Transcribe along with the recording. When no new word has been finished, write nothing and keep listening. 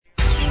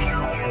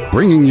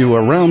bringing you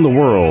around the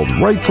world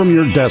right from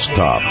your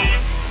desktop.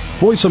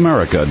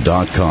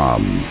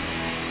 VoiceAmerica.com.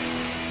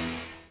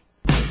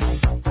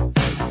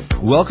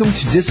 Welcome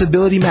to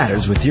Disability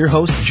Matters with your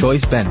host,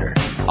 Joyce Bender.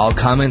 All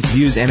comments,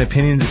 views, and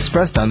opinions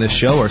expressed on this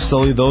show are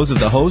solely those of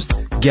the host,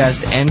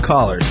 guest, and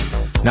callers.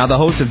 Now the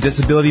host of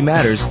Disability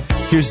Matters,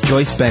 here's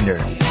Joyce Bender.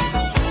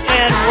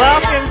 And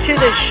welcome to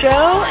the show.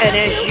 And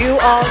as you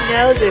all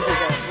know, this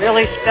is a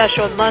really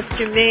special month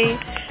to me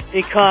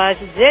because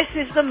this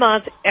is the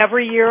month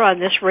every year on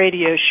this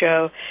radio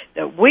show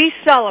that we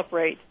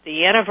celebrate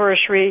the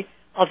anniversary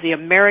of the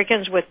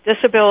Americans with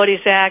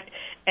Disabilities Act.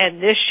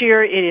 And this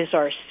year it is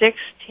our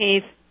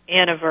 16th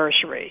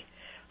anniversary.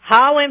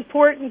 How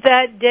important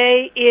that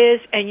day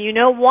is, and you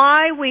know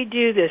why we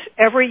do this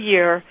every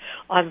year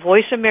on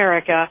Voice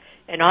America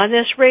and on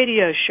this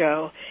radio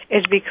show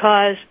is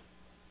because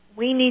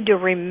we need to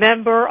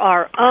remember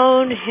our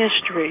own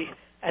history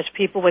as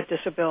people with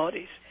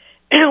disabilities.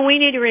 We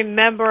need to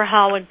remember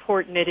how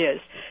important it is.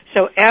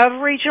 So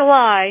every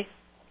July,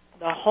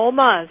 the whole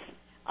month,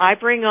 I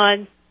bring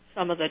on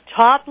some of the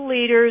top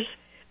leaders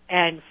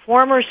and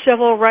former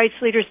civil rights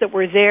leaders that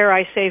were there.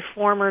 I say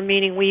former,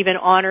 meaning we even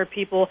honor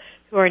people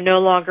who are no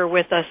longer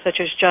with us,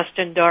 such as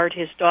Justin Dart.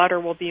 His daughter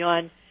will be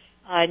on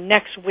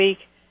next week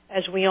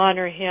as we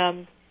honor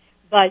him.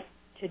 But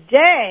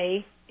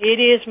today, it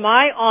is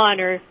my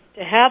honor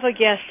to have a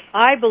guest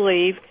I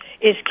believe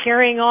is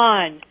carrying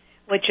on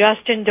what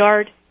Justin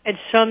Dart and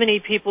so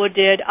many people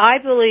did. I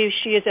believe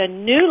she is a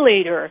new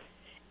leader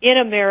in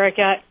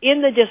America,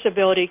 in the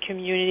disability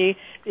community,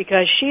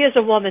 because she is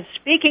a woman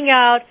speaking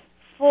out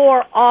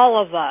for all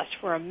of us,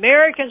 for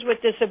Americans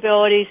with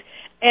disabilities,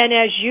 and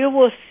as you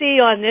will see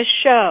on this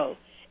show,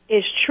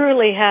 is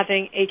truly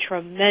having a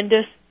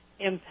tremendous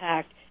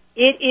impact.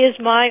 It is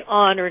my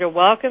honor to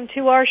welcome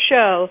to our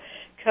show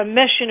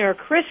Commissioner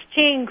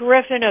Christine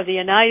Griffin of the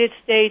United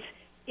States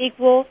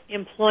Equal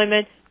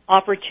Employment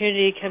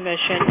Opportunity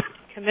Commission.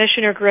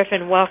 Commissioner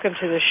Griffin, welcome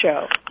to the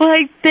show.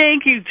 Well,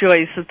 thank you,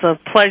 Joyce. It's a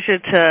pleasure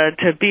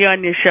to be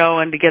on your show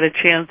and to get a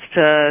chance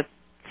to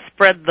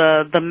spread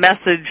the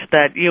message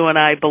that you and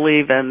I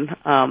believe in,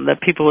 that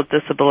people with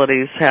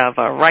disabilities have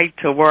a right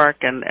to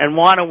work and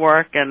want to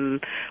work, and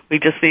we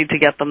just need to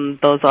get them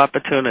those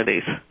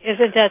opportunities.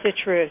 Isn't that the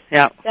truth?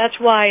 Yeah. That's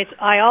why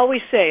I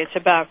always say it's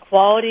about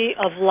quality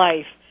of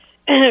life.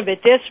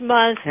 But this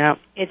month,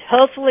 it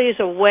hopefully is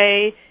a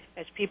way,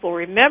 as people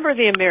remember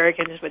the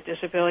Americans with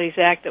Disabilities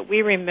Act, that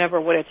we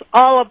remember what it's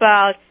all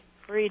about,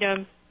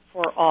 freedom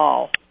for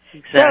all.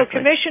 Exactly. So,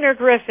 Commissioner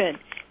Griffin,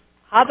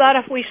 how about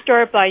if we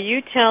start by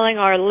you telling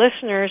our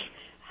listeners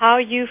how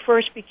you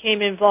first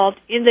became involved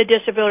in the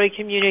disability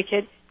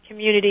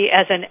community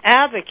as an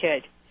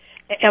advocate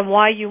and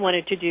why you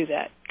wanted to do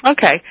that?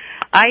 Okay.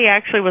 I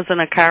actually was in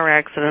a car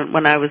accident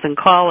when I was in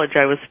college.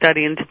 I was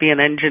studying to be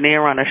an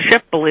engineer on a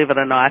ship, believe it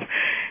or not,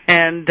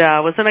 and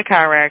was in a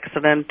car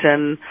accident.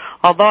 And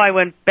although I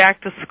went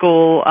back to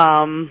school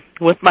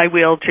with my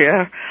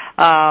wheelchair,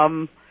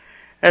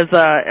 as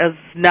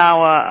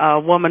now a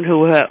woman who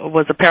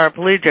was a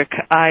paraplegic,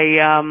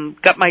 I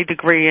got my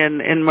degree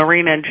in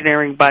marine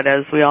engineering, but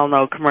as we all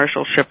know,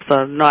 commercial ships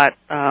are not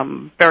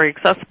very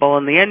accessible,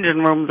 and the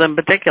engine rooms in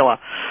particular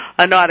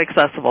are not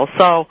accessible.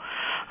 So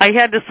I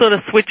had to sort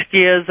of switch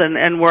gears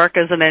and work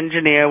as an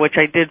engineer, which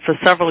I did for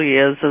several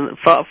years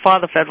for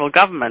the federal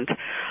government,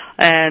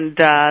 and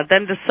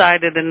then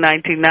decided in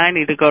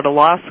 1990 to go to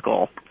law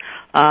school.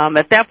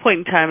 At that point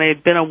in time, I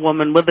had been a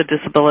woman with a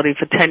disability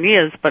for 10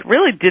 years, but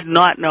really did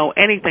not know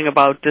anything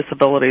about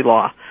disability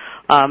law.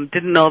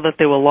 Didn't know that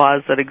there were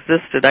laws that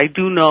existed. I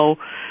did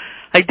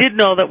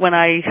know that when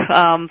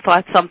I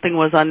thought something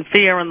was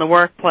unfair in the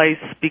workplace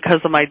because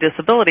of my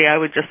disability, I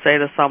would just say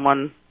to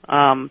someone,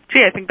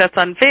 gee, I think that's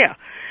unfair.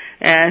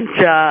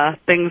 And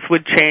things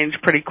would change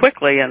pretty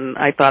quickly, and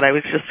I thought I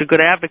was just a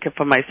good advocate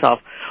for myself.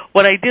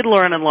 What I did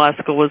learn in law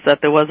school was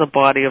that there was a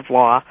body of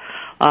law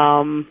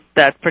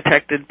that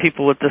protected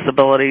people with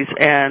disabilities,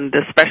 and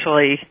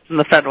especially in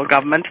the federal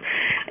government,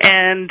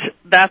 and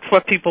that's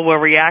what people were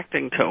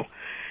reacting to.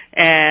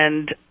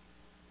 And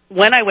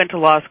when I went to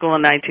law school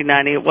in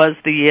 1990, it was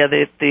the year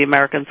that the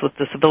Americans with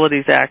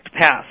Disabilities Act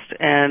passed,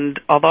 and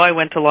although I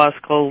went to law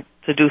school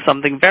to do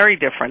something very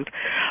different,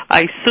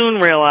 I soon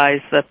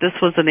realized that this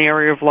was an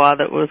area of law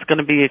that was going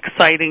to be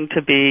exciting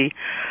to be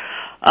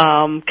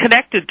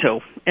connected to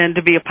and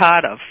to be a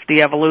part of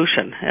the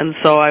evolution. And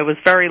so I was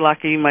very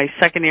lucky. My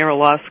second year of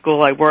law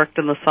school, I worked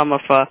in the summer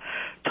for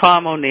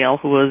Tom O'Neill,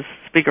 who was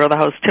Speaker of the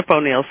House, Tip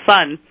O'Neill's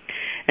son,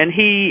 and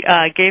he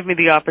gave me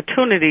the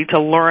opportunity to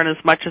learn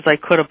as much as I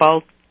could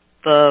about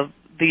the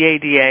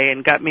ADA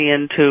and got me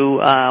into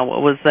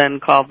what was then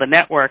called the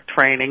network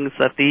trainings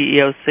that the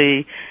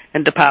EEOC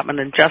and Department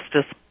of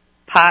Justice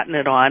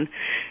partnered on,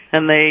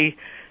 and they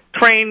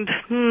trained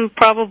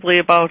probably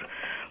about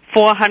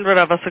 400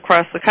 of us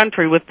across the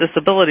country with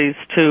disabilities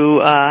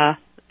to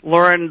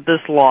learn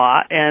this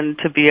law and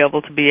to be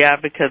able to be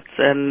advocates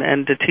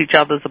and to teach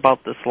others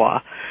about this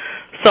law.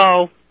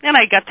 So, and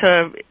I got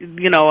to,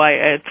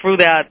 I through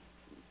that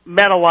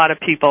met a lot of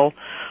people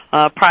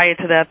prior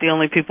to that, the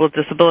only people with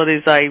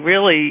disabilities I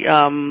really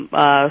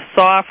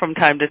saw from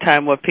time to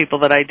time were people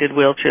that I did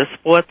wheelchair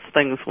sports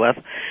things with,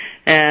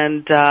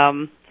 and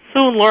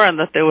soon learned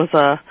that there was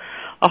a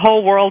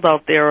whole world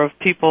out there of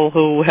people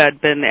who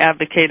had been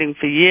advocating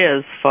for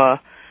years for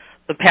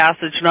the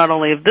passage not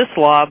only of this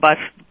law, but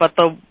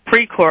the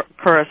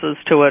precursors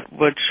to it,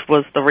 which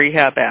was the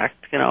Rehab Act.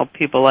 You know,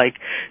 people like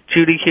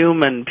Judy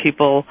Heumann,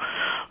 people,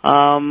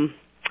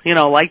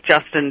 like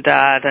Justin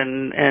Dodd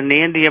and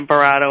Andy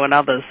Imparato and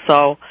others.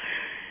 So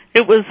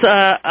it was,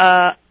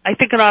 I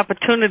think, an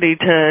opportunity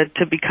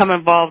to become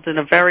involved in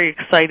a very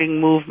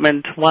exciting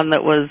movement, one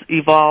that was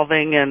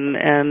evolving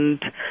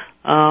and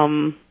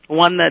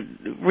one that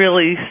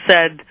really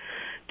said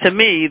to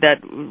me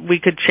that we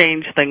could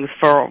change things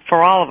for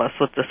all of us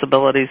with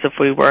disabilities if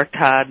we worked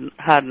hard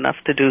enough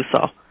to do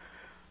so.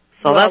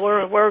 So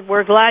well,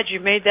 we're glad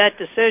you made that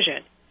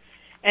decision.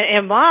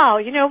 And wow,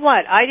 you know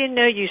what? I didn't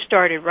know you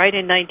started right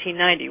in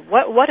 1990.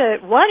 What a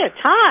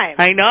time!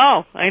 I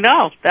know.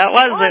 That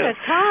was what a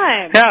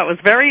time! Yeah, it was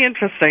very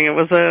interesting. It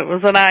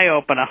was an eye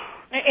opener.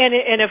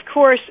 And of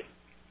course,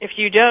 if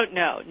you don't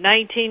know,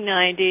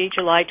 1990,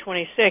 July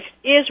 26th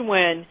is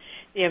when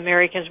the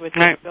Americans with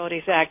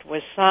Disabilities Act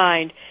was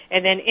signed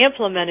and then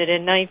implemented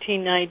in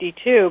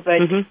 1992.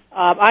 But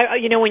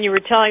when you were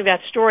telling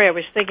that story, I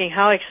was thinking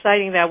how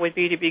exciting that would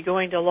be to be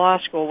going to law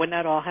school when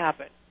that all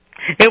happened.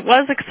 It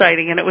was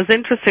exciting, and it was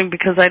interesting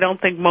because I don't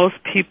think most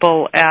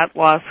people at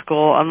law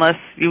school, unless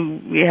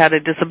you had a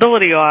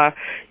disability or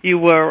you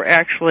were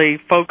actually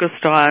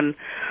focused on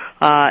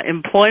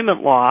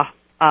employment law,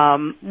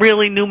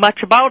 really knew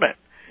much about it.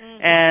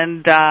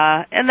 And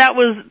that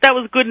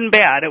was good and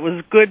bad. It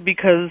was good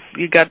because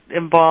you got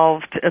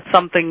involved at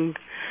something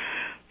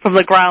from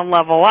the ground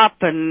level up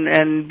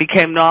and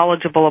became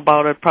knowledgeable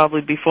about it probably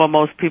before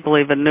most people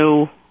even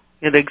knew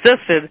it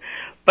existed.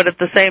 But at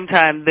the same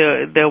time,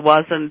 there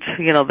wasn't,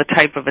 the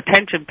type of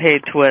attention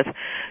paid to it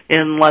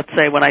in, let's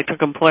say, when I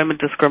took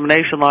employment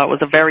discrimination law, it was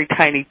a very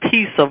tiny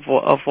piece of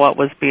what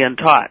was being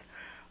taught.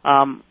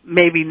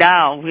 Maybe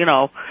now,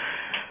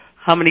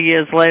 how many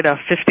years later,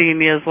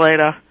 15 years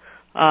later,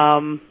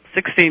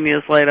 16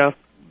 years later,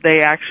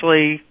 they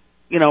actually,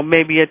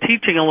 maybe are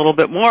teaching a little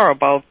bit more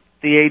about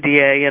the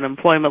ADA and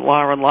employment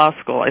law in law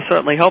school. I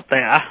certainly hope they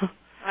are.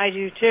 I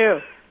do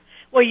too.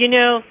 Well,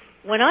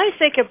 when I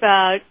think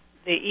about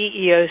the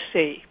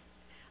EEOC,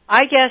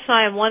 I guess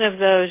I am one of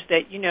those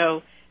that,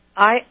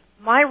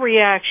 my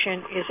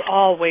reaction is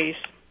always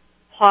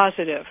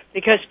positive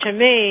because to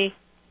me,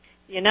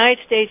 the United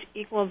States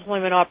Equal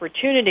Employment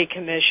Opportunity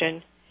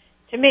Commission,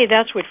 to me,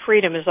 that's what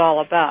freedom is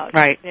all about.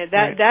 Right.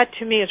 That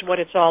to me is what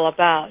it's all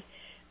about.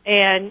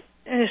 And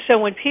so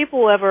when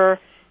people ever,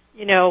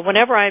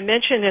 whenever I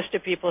mention this to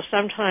people,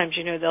 sometimes,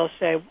 they'll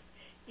say,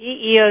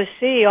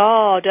 EEOC,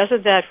 oh,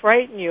 doesn't that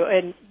frighten you?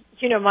 And,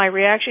 my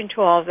reaction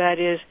to all of that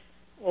is,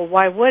 well,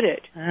 why would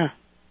it? Yeah.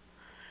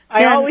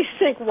 I always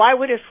think, why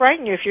would it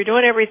frighten you? If you're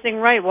doing everything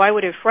right, why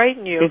would it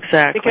frighten you?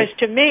 Exactly. Because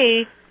to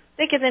me,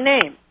 think of the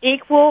name,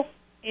 Equal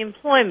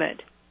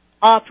Employment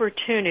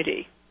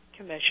Opportunity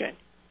Commission.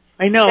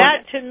 I know.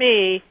 That, to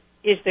me,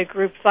 is the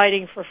group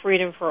fighting for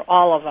freedom for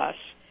all of us.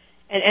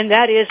 And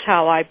that is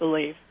how I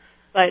believe.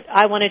 But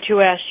I wanted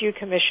to ask you,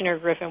 Commissioner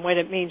Griffin, what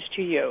it means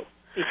to you.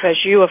 Because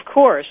you, of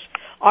course,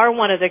 are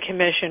one of the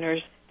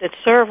commissioners that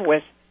serve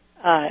with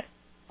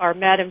our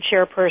Madam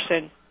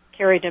Chairperson,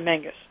 Carrie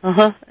Dominguez.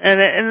 And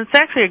it's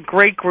actually a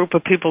great group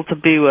of people to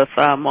be with.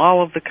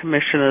 All of the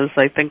commissioners,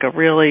 I think, are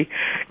really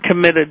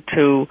committed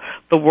to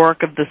the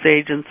work of this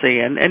agency.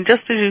 And just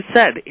as you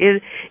said,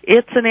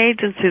 it's an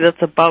agency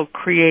that's about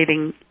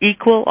creating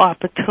equal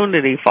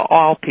opportunity for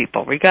all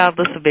people,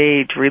 regardless of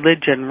age,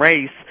 religion,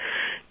 race,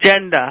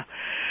 gender,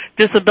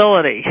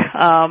 disability.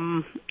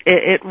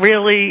 It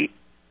really,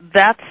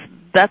 that's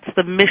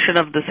the mission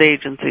of this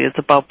agency. It's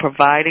about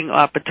providing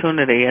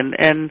opportunity,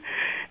 and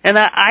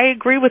I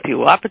agree with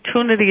you.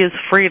 Opportunity is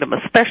freedom,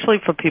 especially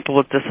for people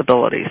with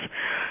disabilities.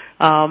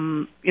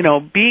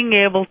 Being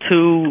able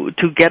to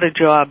get a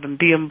job and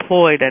be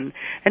employed and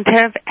to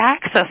have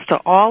access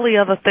to all the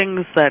other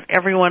things that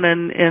everyone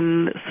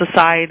in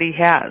society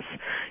has.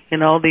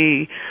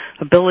 The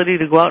ability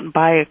to go out and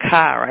buy a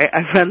car.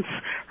 I once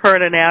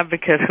heard an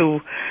advocate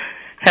who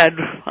had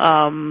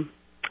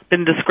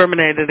been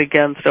discriminated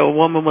against, a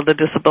woman with a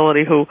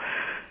disability who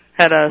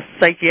had a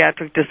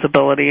psychiatric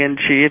disability, and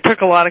it took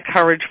a lot of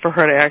courage for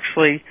her to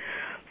actually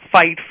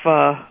fight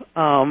for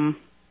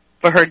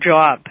her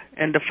job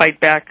and to fight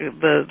back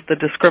the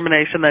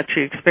discrimination that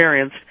she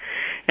experienced.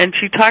 And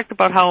she talked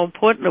about how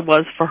important it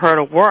was for her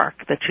to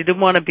work, that she didn't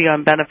want to be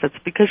on benefits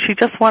because she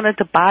just wanted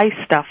to buy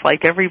stuff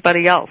like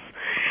everybody else.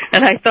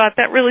 And I thought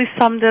that really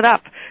summed it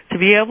up, to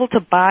be able to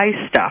buy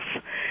stuff.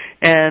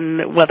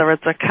 And whether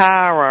it's a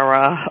car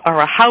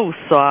or a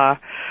house or,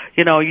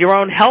 your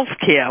own health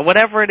care,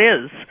 whatever it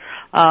is,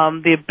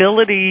 the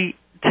ability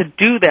to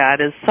do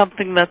that is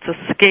something that's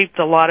escaped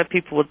a lot of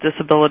people with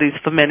disabilities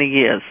for many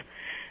years.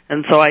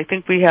 And so I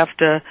think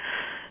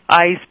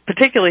I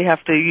particularly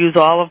have to use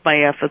all of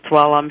my efforts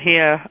while I'm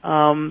here,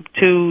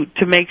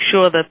 to make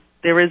sure that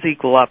there is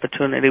equal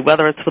opportunity,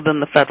 whether it's within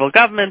the federal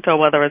government or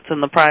whether it's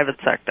in the private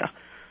sector.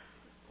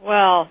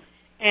 Well,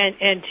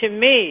 and to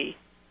me,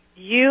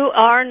 you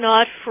are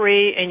not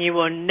free, and you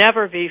will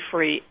never be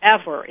free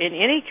ever in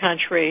any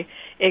country,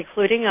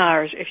 including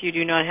ours, if you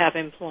do not have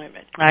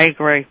employment. I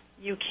agree.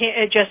 You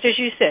can't, just as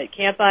you said,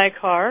 can't buy a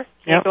car,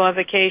 can't go on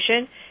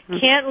vacation,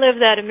 can't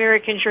live that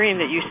American dream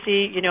that you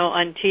see,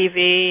 on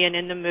TV and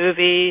in the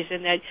movies,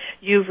 and that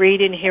you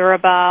read and hear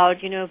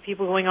about,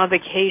 people going on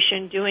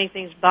vacation, doing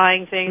things,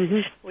 buying things.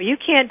 Mm-hmm. Well, you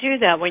can't do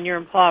that when you're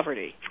in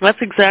poverty.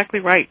 That's exactly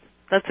right.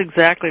 That's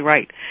exactly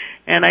right.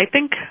 And I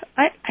think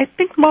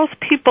most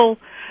people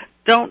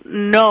don't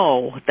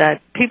know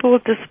that people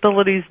with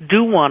disabilities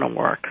do want to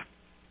work.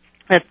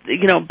 That,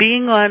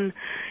 being on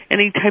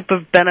any type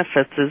of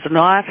benefits is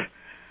not,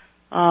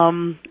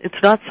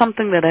 it's not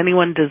something that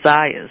anyone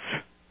desires.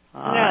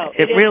 No,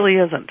 it really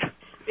isn't.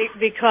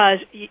 Because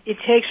it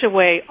takes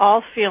away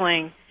all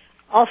feelings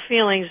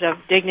of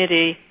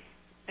dignity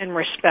and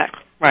respect.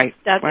 Right.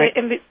 Right.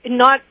 And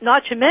not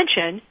to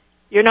mention,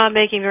 you're not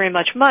making very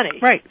much money.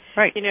 Right.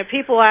 Right.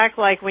 People act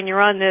like when you're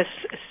on this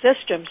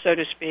system, so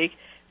to speak,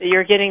 that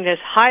you're getting this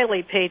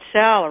highly paid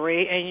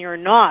salary, and you're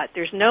not.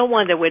 There's no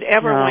one that would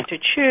ever want to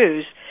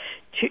choose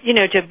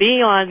to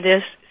be on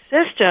this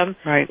system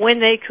when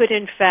they could,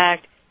 in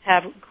fact,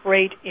 have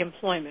great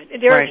employment.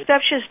 There are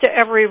exceptions to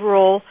every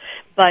rule,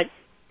 but,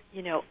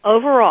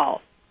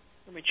 overall,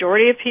 the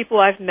majority of people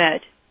I've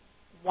met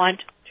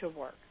want to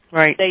work.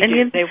 Right. They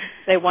do.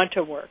 They want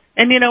to work.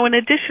 And, in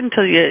addition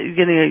to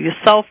your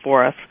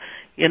self-worth,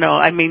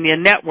 your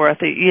net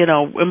worth,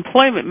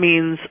 employment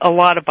means a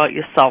lot about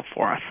your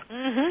self-worth.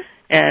 Mm-hmm.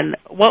 And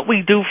what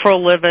we do for a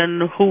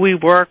living, who we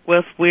work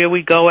with, where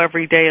we go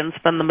every day and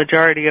spend the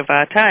majority of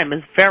our time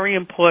is very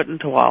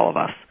important to all of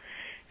us.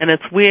 And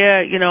it's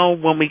where,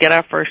 when we get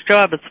our first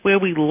job, it's where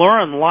we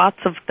learn lots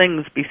of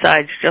things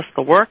besides just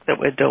the work that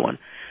we're doing.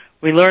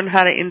 We learn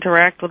how to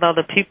interact with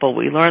other people.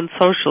 We learn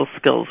social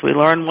skills. We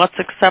learn what's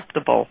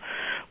acceptable,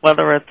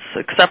 whether it's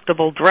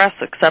acceptable dress,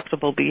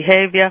 acceptable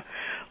behavior.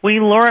 We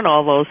learn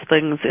all those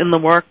things in the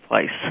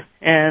workplace.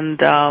 And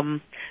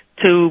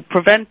to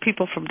prevent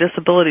people from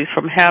disabilities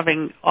from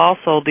having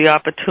also the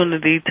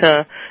opportunity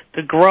to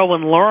grow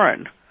and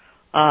learn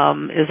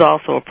is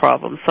also a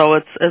problem. So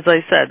it's, as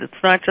I said,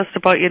 it's not just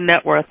about your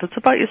net worth, it's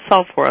about your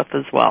self-worth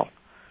as well.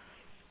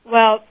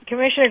 Well,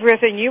 Commissioner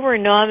Griffin, you were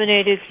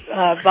nominated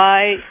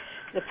by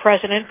the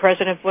President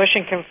Bush,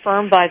 and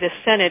confirmed by the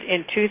Senate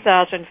in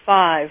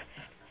 2005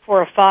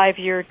 for a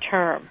 5-year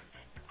term.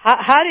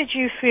 How did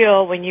you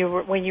feel when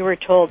you were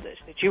told this,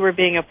 that you were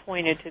being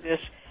appointed to this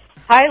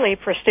highly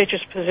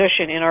prestigious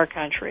position in our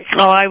country?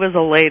 Oh, I was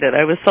elated.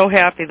 I was so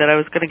happy that I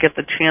was going to get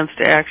the chance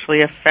to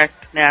actually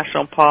affect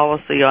national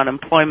policy on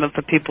employment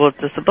for people with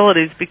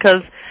disabilities,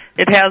 because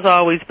it has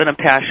always been a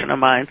passion of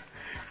mine.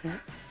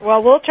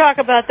 Well, we'll talk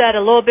about that a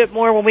little bit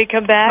more when we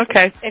come back.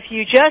 Okay. If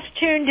you just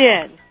tuned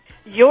in,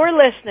 you're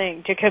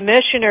listening to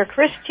Commissioner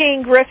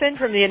Christine Griffin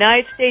from the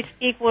United States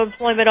Equal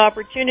Employment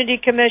Opportunity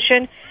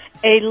Commission,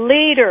 a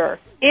leader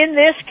in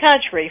this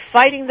country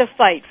fighting the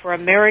fight for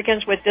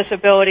Americans with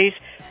disabilities.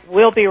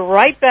 We'll be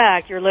right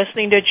back. You're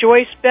listening to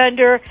Joyce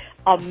Bender,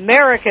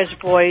 America's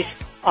Voice,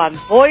 on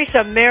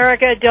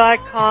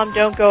VoiceAmerica.com.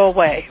 Don't go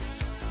away.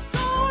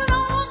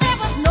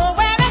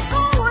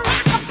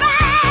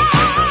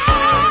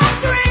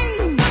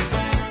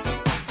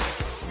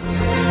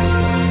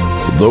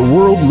 The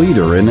world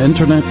leader in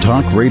Internet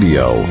Talk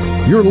Radio.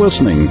 You're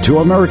listening to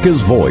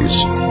America's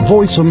Voice,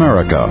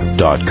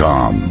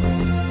 VoiceAmerica.com.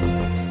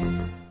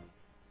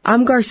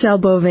 I'm Garcelle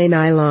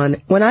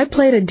Beauvais-Nylon. When I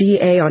played a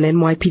DA on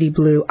NYPD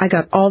Blue, I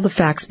got all the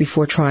facts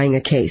before trying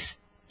a case.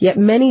 Yet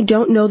many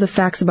don't know the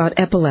facts about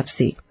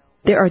epilepsy.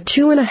 There are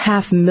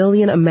 2.5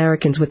 million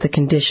Americans with the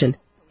condition,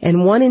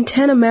 and 1 in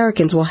 10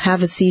 Americans will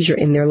have a seizure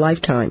in their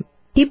lifetime.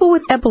 People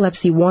with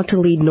epilepsy want to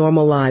lead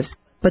normal lives,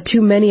 but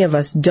too many of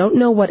us don't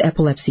know what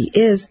epilepsy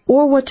is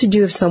or what to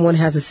do if someone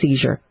has a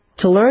seizure.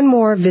 To learn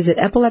more, visit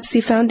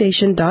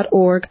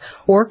epilepsyfoundation.org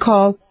or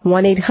call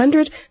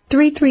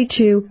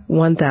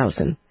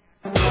 1-800-332-1000.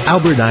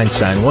 Albert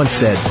Einstein once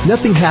said,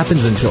 "Nothing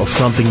happens until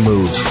something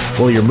moves."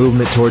 Well, your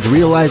movement towards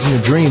realizing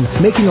a dream,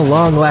 making a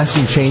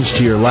long-lasting change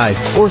to your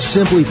life, or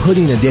simply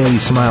putting a daily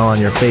smile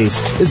on your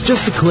face is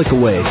just a click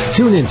away.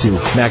 Tune into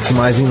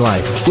Maximizing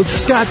Life with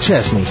Scott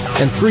Chesney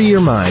and free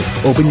your mind,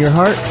 open your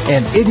heart,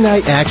 and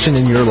ignite action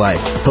in your life.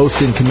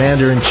 Host and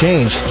commander in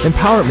change,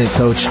 empowerment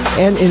coach,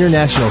 and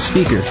international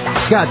speaker,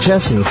 Scott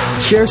Chesney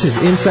shares his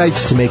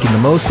insights to making the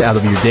most out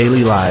of your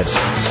daily lives.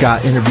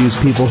 Scott interviews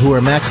people who are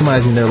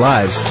maximizing their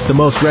lives, the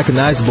most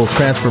recognizable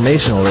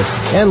transformationalists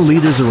and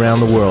leaders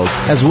around the world,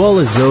 as well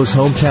as those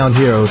hometown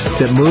heroes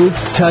that move,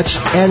 touch,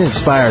 and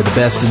inspire the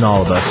best in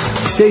all of us.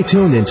 Stay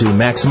tuned into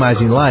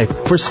Maximizing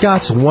Life for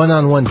Scott's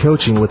one-on-one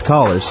coaching with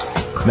callers.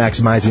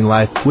 Maximizing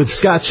Life with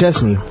Scott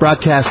Chesney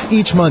broadcasts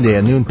each Monday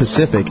at noon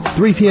Pacific,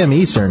 3 p.m.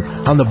 Eastern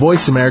on the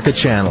Voice America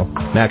channel.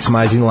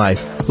 Maximizing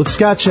Life with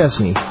Scott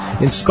Chesney,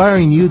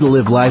 inspiring you to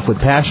live life with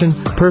passion,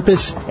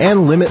 purpose,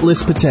 and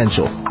limitless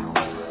potential.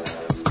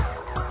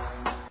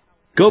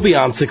 Go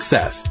beyond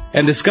success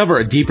and discover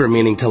a deeper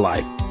meaning to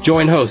life.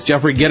 Join host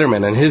Jeffrey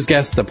Gitterman and his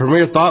guests, the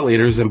premier thought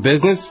leaders in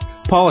business,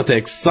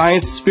 politics,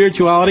 science,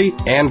 spirituality,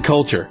 and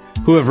culture,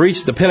 who have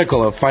reached the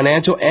pinnacle of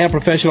financial and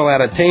professional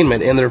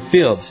attainment in their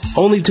fields,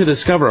 only to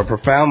discover a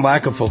profound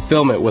lack of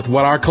fulfillment with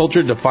what our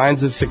culture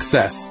defines as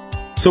success.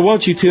 So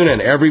won't you tune in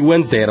every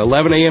Wednesday at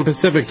 11 a.m.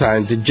 Pacific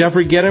Time to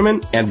Jeffrey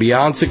Gitterman and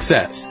Beyond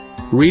Success,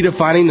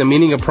 redefining the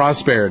meaning of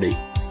prosperity,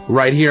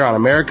 right here on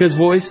America's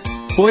Voice,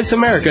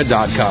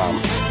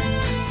 VoiceAmerica.com.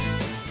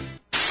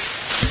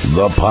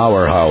 The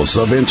powerhouse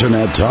of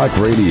Internet Talk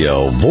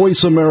Radio,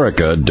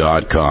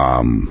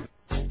 VoiceAmerica.com.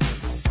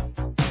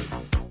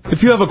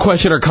 If you have a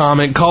question or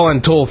comment, call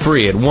in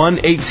toll-free at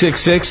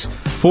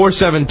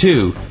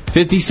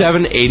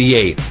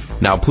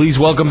 1-866-472-5788. Now, please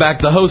welcome back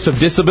the host of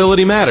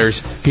Disability Matters.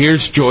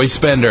 Here's Joyce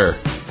Bender.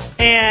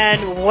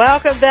 And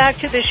welcome back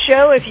to the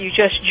show. If you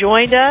just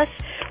joined us,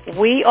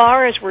 we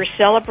are, as we're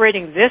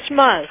celebrating this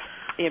month,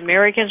 the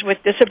Americans with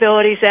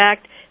Disabilities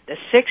Act, the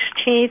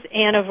 16th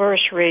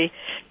anniversary,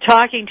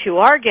 talking to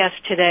our guest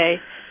today,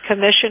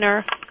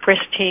 Commissioner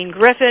Christine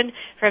Griffin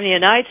from the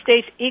United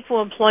States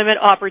Equal Employment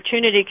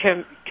Opportunity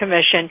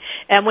Commission.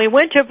 And we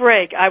went to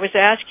break. I was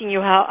asking you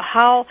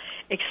how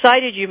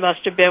excited you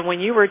must have been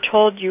when you were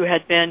told you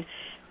had been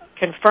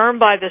confirmed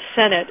by the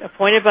Senate,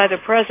 appointed by the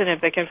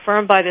President, but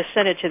confirmed by the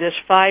Senate to this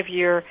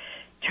 5-year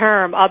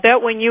term. I'll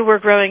bet when you were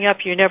growing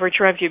up, you never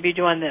dreamt you'd be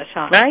doing this,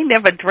 huh? I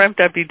never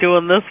dreamt I'd be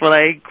doing this when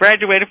I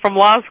graduated from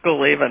law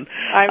school, even.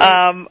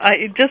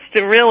 I just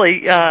really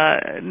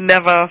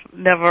never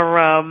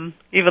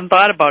even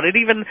thought about it.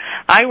 Even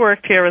I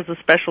worked here as a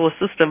special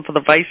assistant for the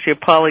Vice Chair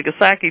Paul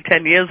Gasaki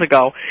 10 years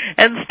ago,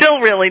 and still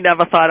really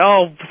never thought,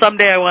 oh,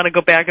 someday I want to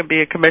go back and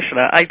be a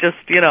commissioner. I just,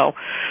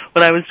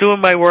 when I was doing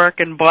my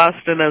work in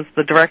Boston as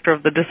the director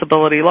of the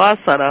Disability Law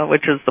Center,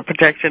 which is the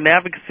protection and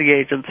advocacy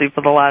agency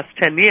for the last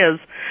 10 years,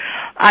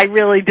 I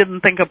really didn't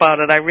think about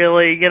it. I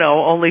really,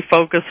 only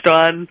focused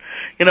on,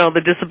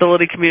 the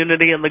disability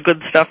community and the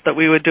good stuff that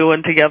we were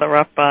doing together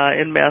up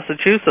in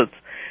Massachusetts.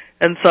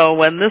 And so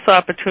when this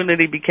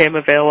opportunity became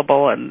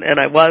available and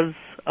I was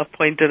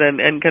appointed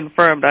and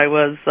confirmed, I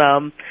was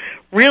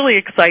really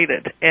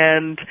excited.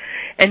 And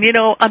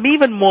I'm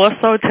even more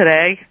so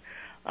today.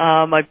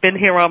 I've been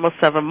here almost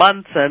 7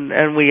 months,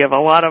 and we have a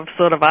lot of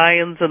sort of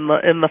irons in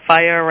the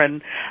fire,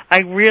 and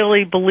I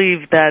really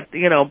believe that,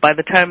 by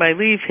the time I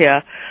leave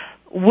here,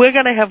 we're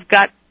going to have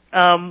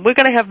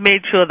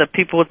made sure that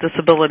people with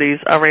disabilities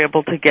are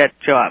able to get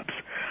jobs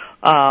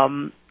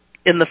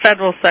in the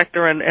federal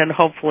sector and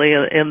hopefully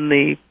on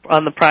the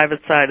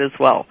private side as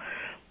well.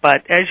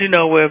 But as you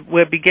know,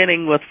 we're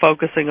beginning with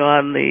focusing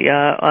on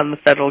the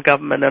federal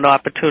government and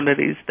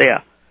opportunities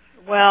there.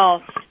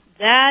 Well,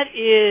 that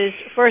is,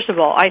 first of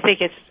all, I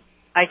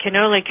can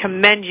only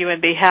commend you in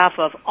behalf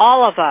of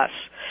all of us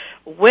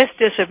with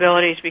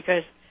disabilities,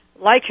 because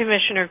like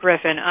Commissioner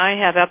Griffin, I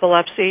have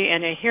epilepsy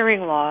and a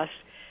hearing loss,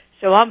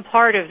 so I'm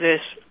part of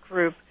this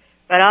group.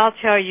 But I'll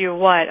tell you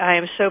what, I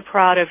am so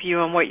proud of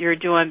you and what you're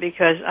doing,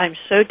 because I'm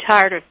so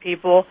tired of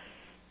people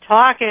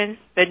talking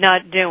but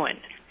not doing.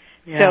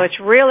 Yeah. So it's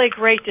really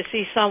great to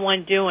see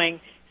someone doing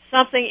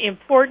something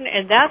important,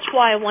 and that's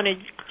why I wanted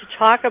to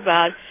talk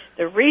about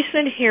the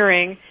recent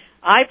hearing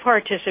I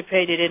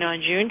participated in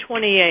on June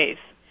 28th,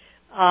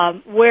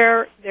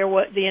 where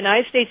the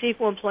United States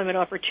Equal Employment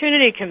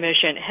Opportunity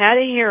Commission had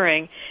a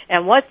hearing,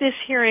 and what this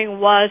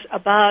hearing was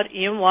about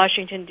in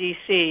Washington,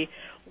 D.C.,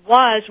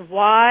 was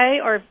why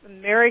are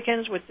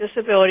Americans with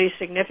disabilities,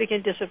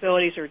 significant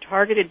disabilities or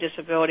targeted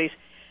disabilities,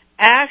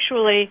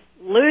 actually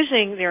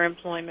losing their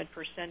employment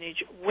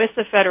percentage with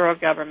the federal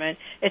government.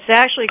 It's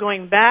actually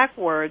going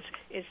backwards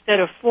instead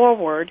of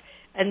forward,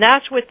 and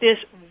that's what this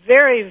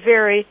very,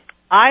 very,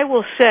 I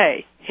will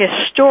say,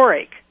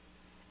 historic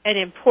and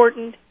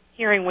important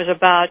hearing was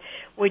about.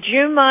 Would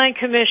you mind,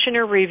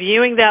 Commissioner,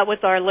 reviewing that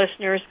with our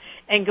listeners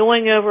and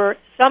going over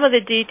some of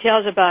the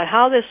details about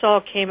how this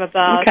all came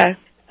about, okay,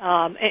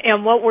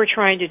 and what we're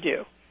trying to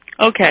do?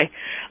 Okay.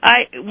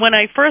 When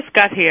I first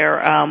got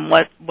here,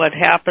 what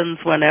happens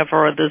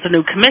whenever there's a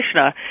new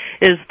commissioner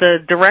is the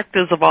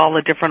directors of all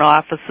the different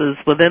offices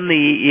within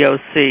the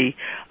EEOC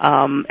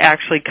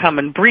actually come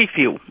and brief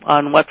you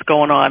on what's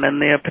going on in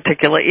their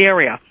particular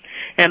area.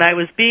 And I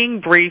was being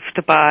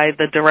briefed by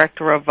the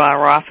director of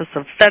our Office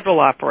of Federal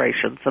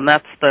Operations, and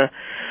that's the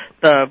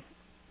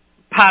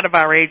part of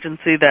our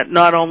agency that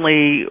not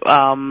only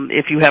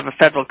if you have a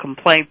federal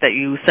complaint that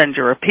you send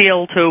your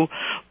appeal to,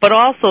 but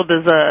also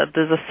there's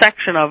a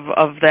section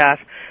of that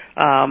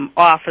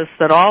office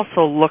that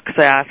also looks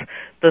at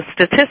the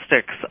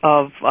statistics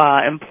of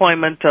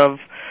employment of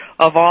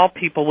all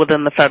people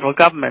within the federal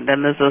government,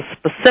 and there's a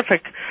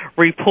specific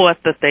report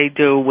that they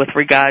do with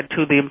regard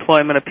to the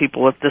employment of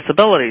people with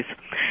disabilities.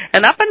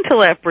 And up until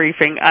that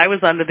briefing, I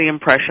was under the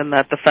impression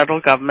that the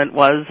federal government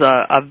was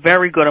a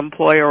very good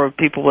employer of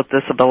people with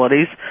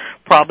disabilities,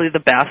 probably the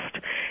best,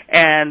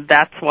 and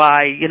that's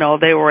why,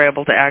 they were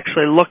able to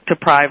actually look to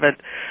private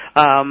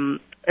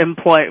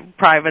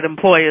private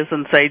employers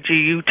and say, gee,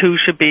 you too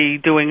should be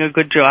doing a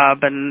good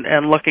job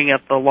and looking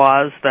at the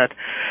laws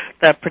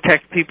that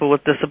protect people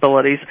with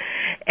disabilities.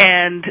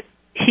 And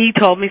he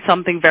told me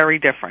something very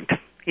different.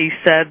 He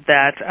said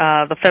that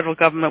the federal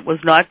government was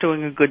not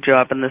doing a good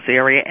job in this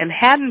area and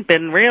hadn't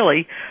been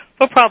really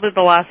for probably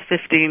the last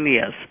 15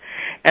 years,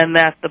 and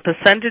that the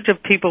percentage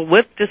of people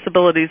with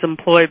disabilities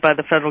employed by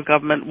the federal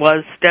government was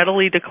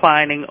steadily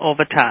declining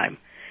over time.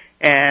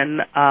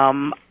 And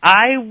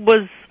I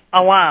was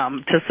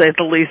alarmed, to say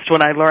the least,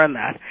 when I learned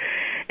that.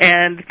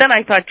 And then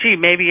I thought, gee,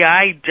 maybe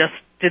I just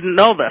didn't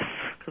know this,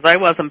 because I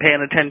wasn't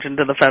paying attention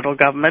to the federal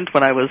government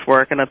when I was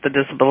working at the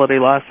Disability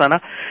Law Center.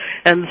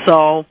 And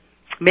so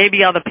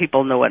maybe other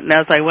people knew it. And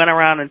as I went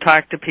around and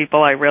talked to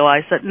people, I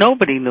realized that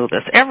nobody knew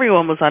this.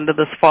 Everyone was under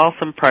this false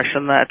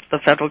impression that the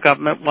federal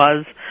government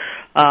was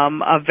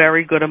a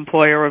very good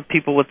employer of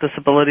people with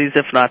disabilities,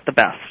 if not the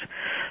best.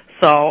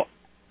 So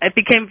it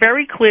became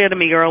very clear to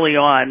me early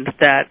on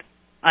that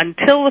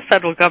until the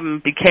federal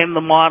government became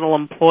the model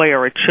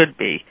employer it should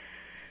be,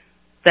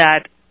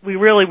 that we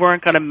really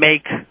weren't going to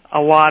make a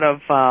lot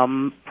of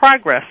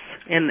progress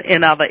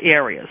in other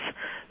areas.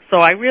 So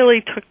I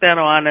really took that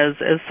on as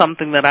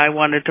something that I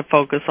wanted to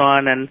focus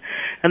on, and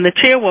the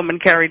chairwoman,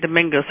 Carrie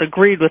Dominguez,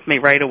 agreed with me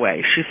right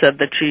away. She said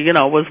that she,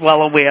 was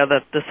well aware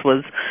that this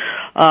was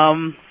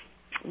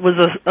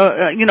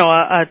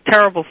a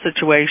terrible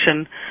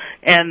situation,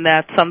 and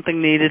that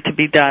something needed to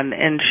be done.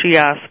 And she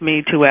asked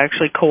me to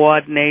actually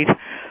coordinate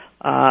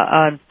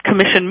a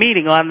commission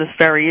meeting on this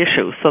very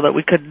issue so that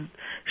we could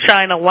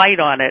shine a light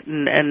on it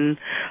and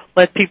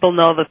let people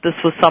know that this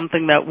was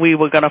something that we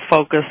were going to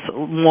focus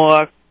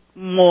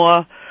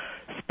more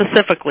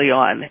specifically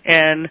on.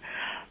 And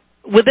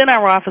within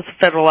our Office of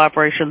Federal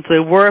Operations,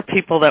 there were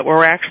people that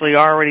were actually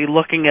already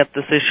looking at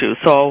this issue.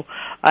 So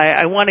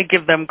I want to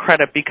give them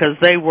credit because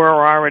they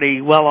were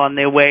already well on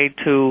their way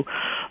to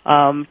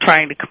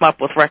trying to come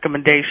up with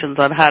recommendations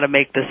on how to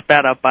make this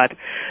better. But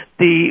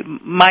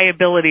my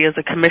ability as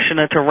a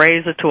commissioner to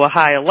raise it to a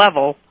higher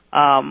level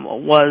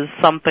was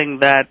something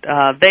that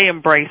they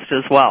embraced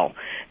as well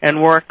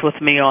and worked with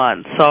me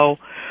on. So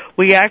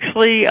we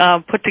actually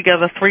put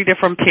together 3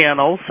 different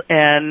panels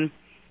and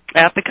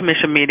at the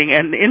commission meeting,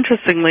 and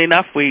interestingly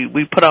enough,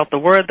 we put out the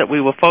word that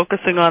we were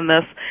focusing on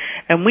this,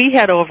 and we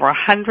had over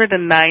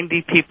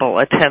 190 people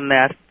attend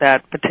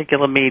that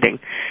particular meeting.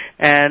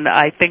 And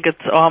I think it's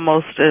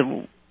almost,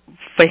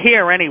 for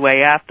here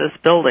anyway, at this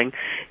building,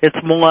 it's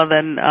more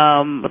than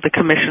the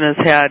commission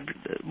has had,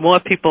 more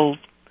people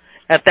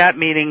at that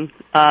meeting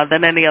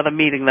than any other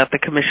meeting that the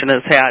commission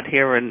has had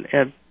here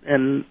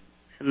in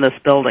this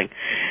building.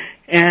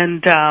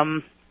 And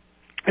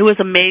it was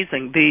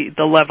amazing,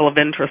 the level of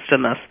interest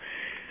in this.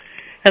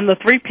 And the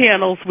 3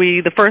 panels,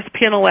 the first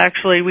panel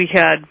actually, we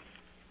had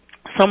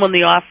someone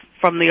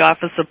from the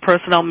Office of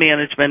Personnel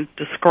Management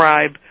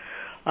describe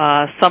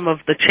some of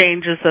the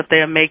changes that they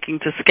are making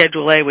to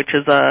Schedule A, which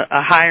is a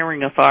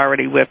hiring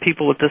authority where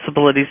people with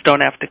disabilities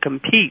don't have to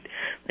compete.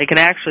 They can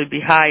actually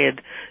be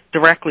hired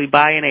directly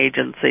by an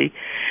agency.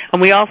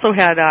 And we also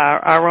had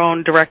our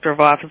own Director of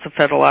Office of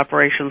Federal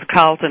Operations,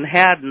 Carlton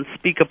Haddon,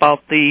 speak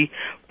about the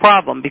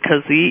problem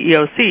because the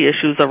EEOC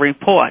issues a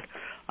report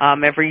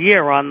every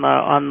year on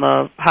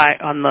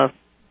the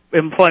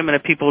employment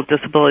of people with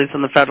disabilities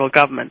in the federal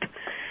government.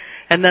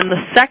 And then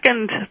the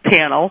second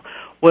panel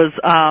was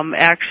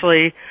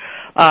actually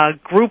a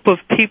group of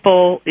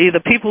people, either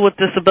people with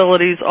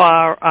disabilities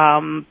or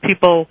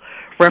people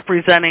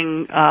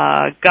representing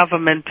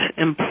government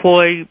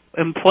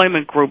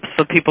employment groups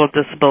for people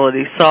with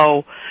disabilities.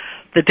 So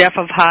the deaf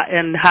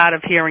and hard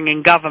of hearing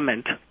in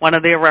government, one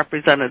of their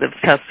representatives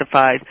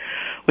testified.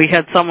 We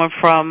had someone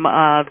from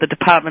the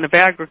Department of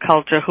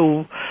Agriculture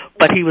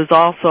but he was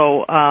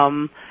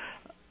also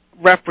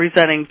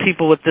representing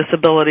people with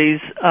disabilities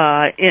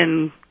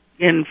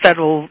in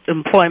federal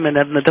employment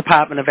in the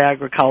Department of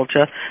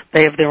Agriculture.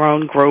 They have their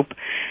own group.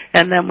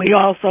 And then we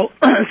also,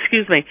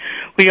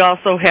 we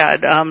also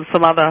had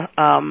some other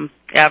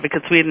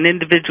advocates. We had an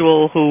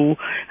individual who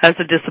has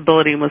a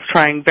disability and was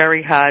trying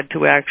very hard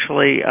to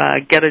actually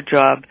get a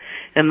job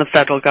in the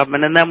federal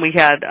government. And then we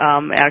had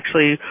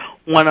actually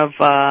one of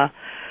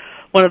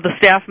the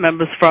staff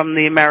members from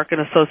the American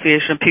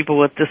Association of People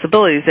with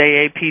Disabilities,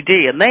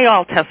 AAPD, and they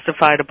all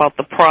testified about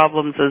the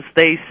problems as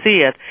they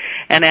see it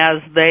and as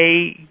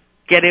they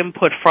get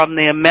input from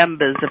their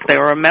members if they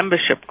were a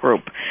membership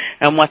group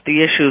and what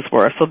the issues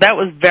were. So that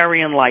was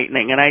very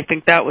enlightening, and I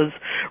think that was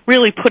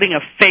really putting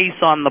a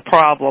face on the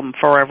problem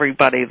for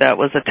everybody that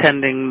was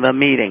attending the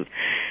meeting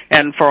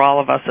and for all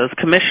of us as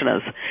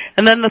commissioners.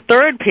 And then the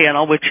third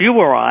panel, which you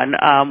were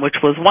on, which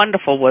was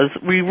wonderful, was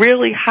we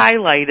really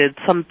highlighted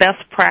some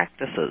best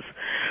practices.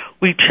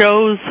 We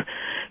chose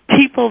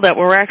people that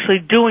were actually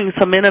doing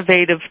some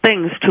innovative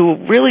things to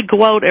really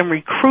go out and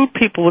recruit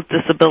people with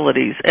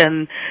disabilities.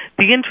 And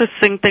the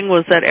interesting thing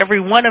was that every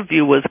one of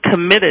you was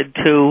committed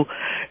to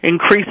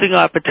increasing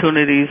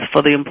opportunities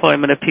for the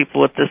employment of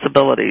people with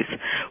disabilities.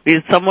 We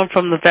had someone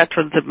from the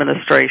Veterans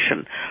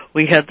Administration.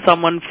 We had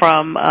someone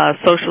from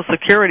Social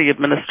Security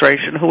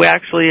Administration, who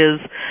actually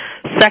is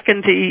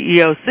second to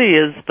EEOC,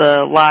 is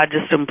the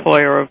largest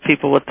employer of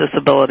people with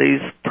disabilities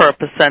per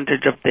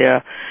percentage of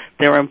their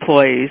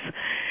employees.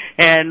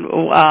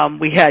 And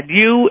we had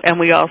you, and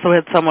we also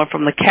had someone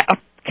from the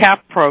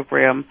CAP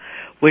program,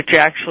 which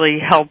actually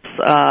helps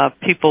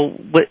people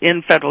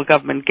in federal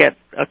government get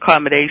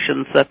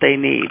accommodations that they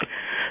need.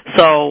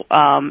 So,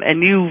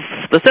 and you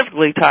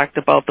specifically talked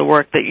about the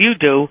work that you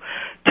do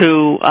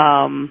to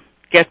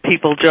get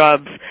people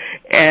jobs.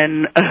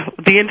 And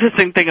the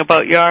interesting thing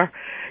about your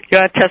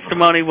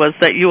testimony was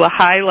that you were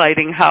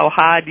highlighting how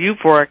hard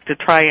you've worked to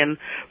try and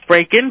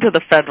break into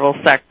the federal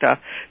sector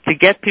to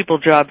get people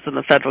jobs in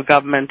the federal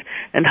government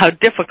and how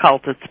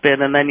difficult it's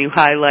been. And then you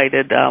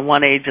highlighted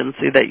one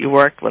agency that you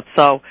worked with.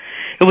 So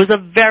it was a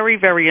very,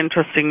 very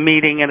interesting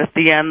meeting. And at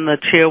the end, the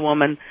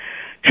chairwoman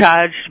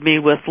charged me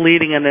with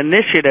leading an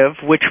initiative,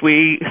 which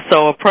we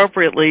so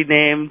appropriately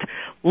named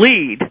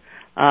LEAD.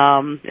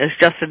 As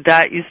Justin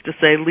Dart used to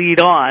say, lead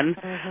on.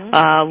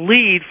 Mm-hmm.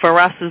 LEAD for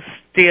us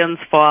stands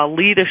for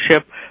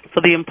Leadership for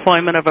the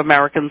Employment of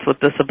Americans with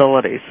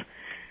Disabilities.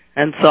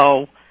 And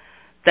so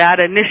that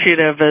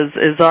initiative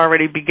is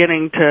already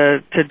beginning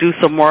to do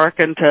some work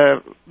and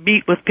to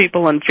meet with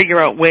people and figure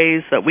out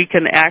ways that we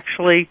can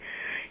actually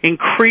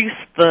increase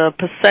the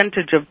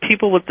percentage of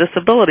people with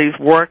disabilities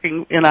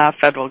working in our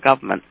federal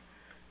government.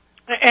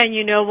 And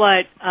you know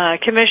what,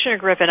 Commissioner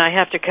Griffin, I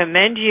have to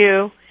commend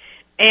you.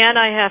 And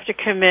I have to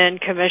commend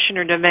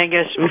Commissioner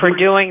Dominguez for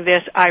doing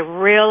this. I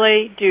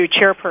really do,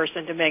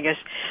 Chairperson Dominguez.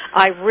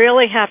 I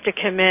really have to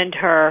commend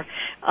her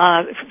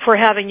for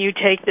having you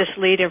take this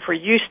lead and for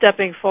you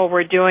stepping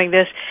forward doing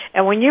this.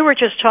 And when you were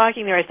just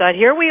talking there, I thought,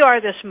 here we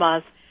are this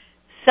month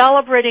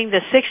celebrating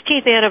the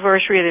 16th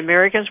anniversary of the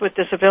Americans with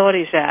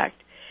Disabilities Act.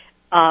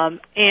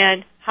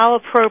 And how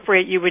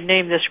appropriate you would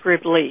name this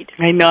group LEAD.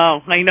 I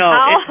know.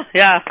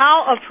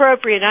 How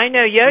appropriate. I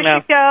know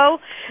Yoshiko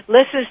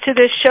listens to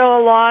this show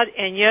a lot,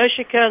 and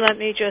Yoshiko, let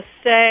me just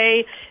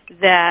say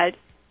that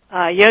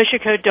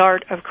Yoshiko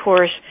Dart, of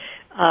course,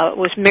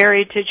 was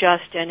married to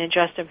Justin, and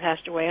Justin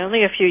passed away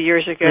only a few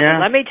years ago. Yeah.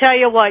 But let me tell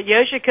you what,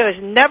 Yoshiko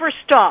has never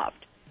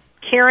stopped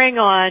carrying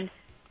on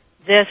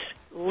this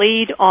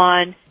Lead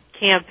On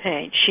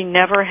campaign. She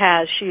never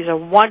has. She's a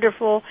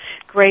wonderful,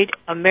 great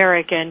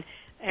American.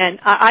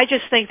 And I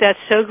just think that's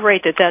so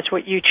great that that's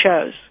what you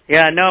chose.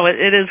 Yeah, no,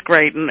 it is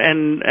great,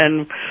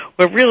 and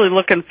we're really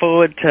looking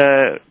forward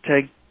to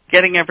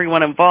getting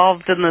everyone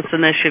involved in this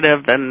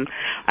initiative. And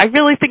I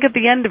really think at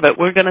the end of it,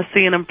 we're going to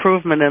see an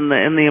improvement in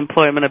the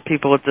employment of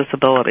people with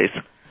disabilities.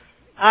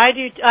 I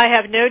do. I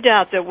have no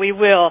doubt that we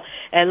will.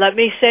 And let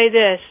me say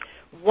this: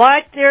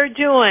 what they're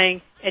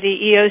doing at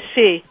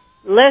EEOC,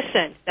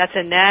 listen, that's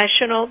a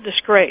national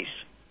disgrace.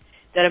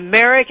 That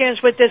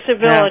Americans with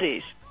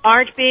disabilities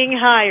aren't being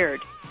hired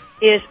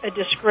is a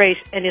disgrace,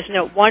 and isn't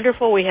it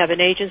wonderful we have an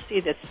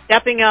agency that's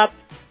stepping up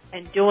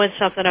and doing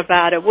something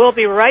about it. We'll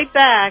be right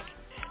back.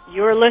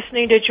 You're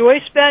listening to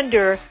Joyce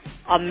Bender,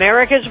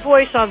 America's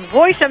Voice on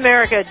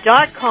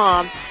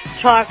VoiceAmerica.com.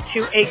 Talk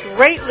to a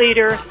great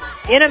leader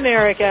in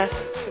America,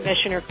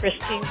 Commissioner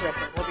Christine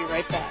Griffin. We'll be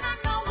right back.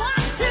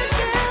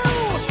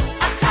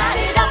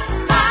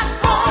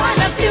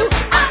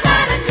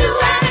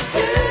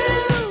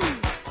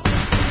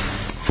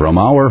 From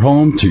our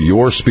home to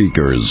your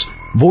speakers,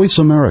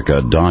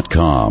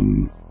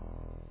 VoiceAmerica.com.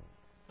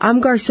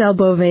 I'm Garcelle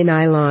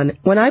Beauvais-Nylon.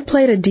 When I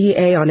played a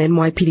DA on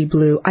NYPD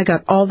Blue, I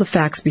got all the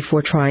facts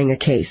before trying a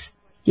case.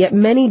 Yet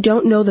many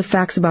don't know the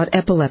facts about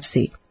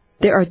epilepsy.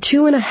 There are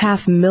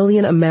 2.5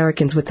 million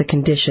Americans with the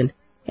condition,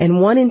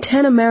 and 1 in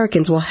 10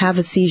 Americans will have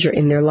a seizure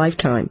in their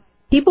lifetime.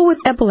 People with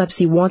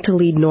epilepsy want to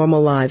lead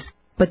normal lives,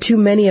 but too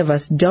many of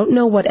us don't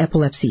know what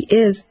epilepsy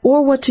is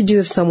or what to do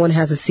if someone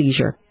has a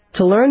seizure.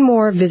 To learn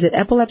more, visit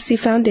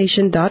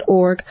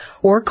epilepsyfoundation.org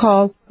or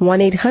call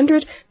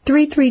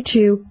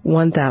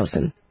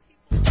 1-800-332-1000.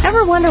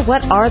 Ever wonder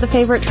what are the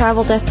favorite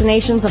travel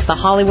destinations of the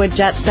Hollywood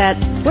jet set?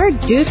 Where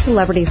do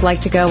celebrities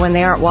like to go when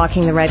they aren't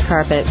walking the red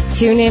carpet?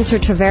 Tune in to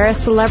Traveras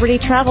Celebrity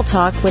Travel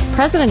Talk with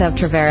President of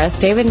Traveras,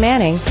 David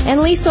Manning,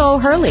 and Lisa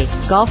O'Hurley,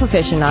 golf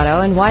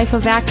aficionado and wife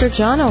of actor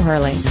John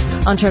O'Hurley.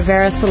 On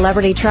Traveras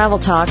Celebrity Travel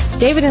Talk,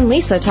 David and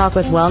Lisa talk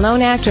with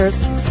well-known actors,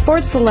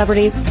 sports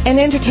celebrities, and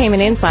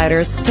entertainment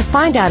insiders to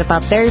find out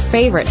about their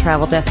favorite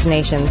travel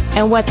destinations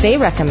and what they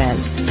recommend.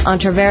 On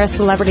Traveras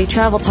Celebrity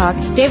Travel Talk,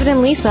 David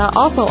and Lisa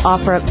also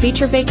offer up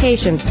feature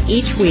vacations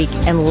each week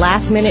and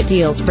last-minute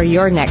deals for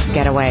your next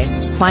getaway.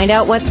 Find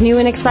out what's new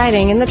and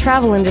exciting in the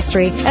travel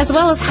industry, as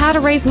well as how to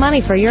raise money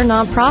for your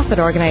nonprofit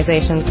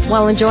organizations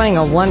while enjoying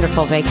a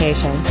wonderful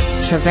vacation.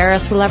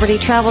 Traverse Celebrity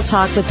Travel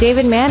Talk with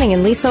David Manning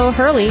and Lisa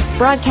O'Hurley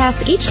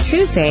broadcasts each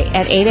Tuesday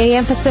at 8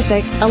 a.m.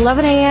 Pacific,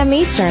 11 a.m.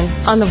 Eastern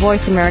on the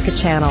Voice America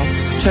channel.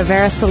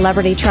 Traverse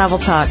Celebrity Travel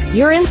Talk,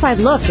 your inside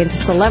look into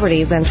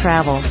celebrities and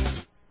travel.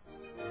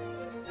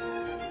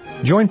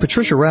 Join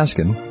Patricia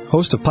Raskin,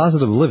 host of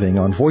Positive Living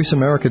on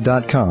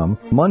VoiceAmerica.com,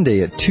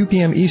 Monday at 2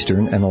 p.m.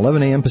 Eastern and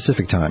 11 a.m.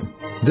 Pacific Time.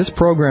 This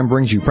program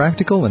brings you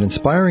practical and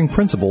inspiring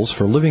principles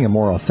for living a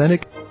more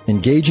authentic,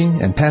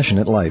 engaging, and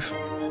passionate life.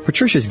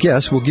 Patricia's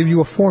guests will give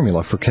you a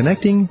formula for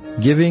connecting,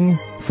 giving,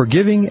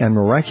 forgiving, and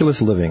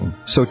miraculous living.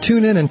 So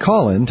tune in and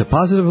call in to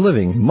Positive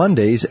Living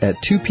Mondays at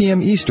 2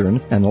 p.m.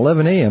 Eastern and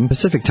 11 a.m.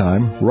 Pacific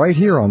Time right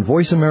here on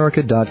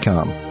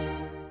VoiceAmerica.com.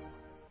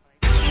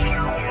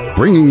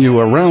 Bringing you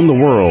around the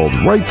world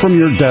right from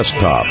your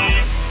desktop.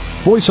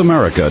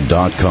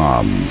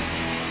 VoiceAmerica.com.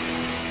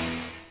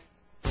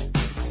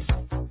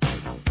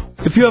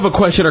 If you have a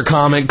question or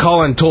comment,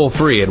 call in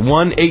toll-free at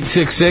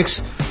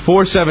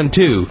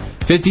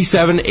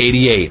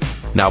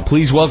 1-866-472-5788. Now,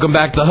 please welcome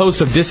back the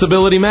host of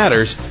Disability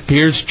Matters.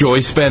 Here's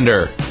Joyce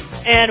Bender.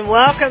 And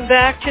welcome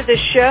back to the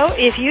show.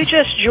 If you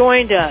just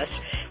joined us,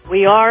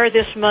 we are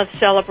this month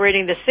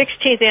celebrating the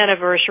 16th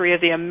anniversary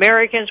of the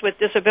Americans with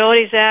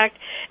Disabilities Act,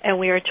 and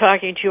we are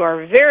talking to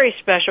our very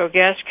special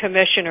guest,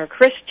 Commissioner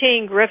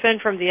Christine Griffin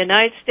from the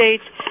United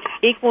States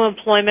Equal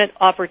Employment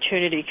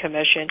Opportunity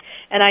Commission.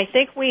 And I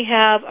think we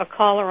have a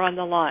caller on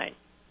the line.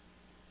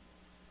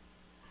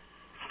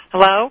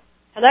 Hello?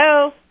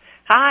 Hello?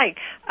 Hi.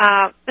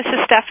 This is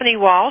Stephanie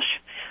Walsh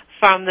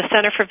from the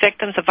Center for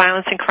Victims of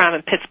Violence and Crime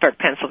in Pittsburgh,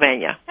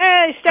 Pennsylvania.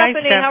 Hey,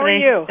 Stephanie, how are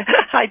you?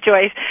 Hi,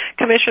 Joyce.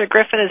 Commissioner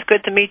Griffin, it's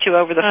good to meet you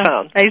over the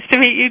phone. Nice to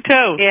meet you,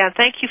 too. Yeah,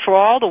 thank you for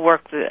all the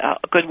work,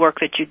 good work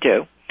that you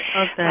do.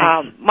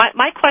 Okay.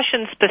 My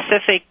question is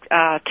specific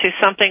to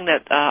something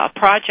that a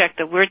project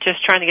that we're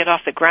just trying to get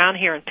off the ground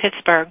here in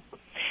Pittsburgh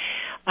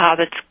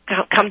that's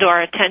come to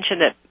our attention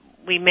that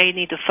we may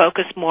need to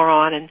focus more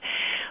on, and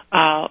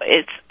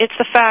it's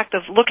the fact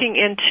of looking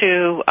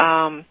into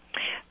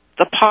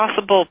the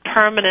possible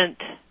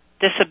permanent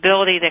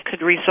disability that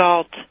could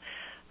result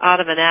out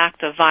of an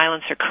act of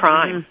violence or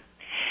crime.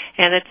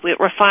 Mm-hmm. And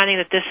we're finding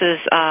that this is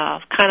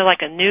kind of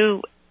like a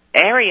new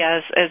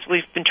area as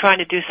we've been trying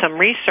to do some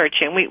research.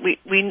 And we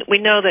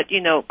know that,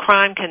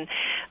 crime can,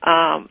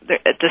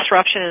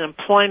 disruption in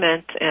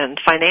employment and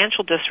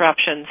financial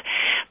disruptions,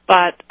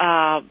 but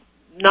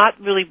not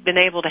really been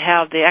able to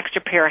have the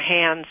extra pair of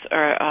hands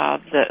or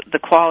the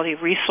quality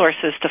of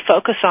resources to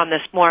focus on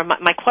this more.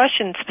 My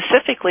question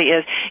specifically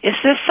is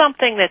this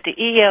something that the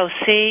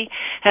EEOC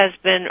has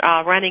been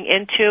running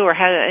into or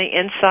has any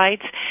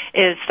insights?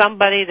 Is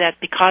somebody that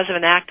because of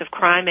an act of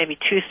crime, maybe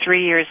 2-3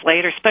 years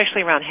later,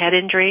 especially around head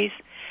injuries,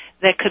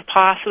 that could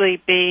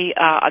possibly be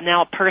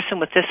now a person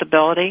with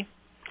disability?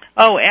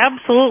 Oh,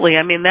 absolutely.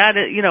 I mean, that,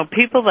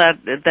 people that,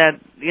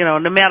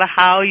 no matter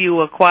how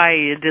you acquire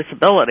your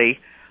disability,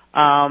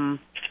 that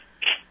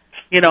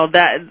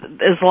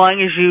as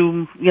long as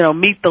you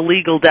meet the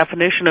legal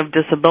definition of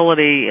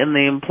disability in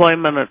the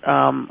employment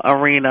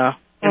arena,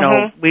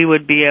 we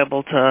would be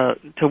able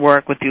to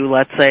work with you,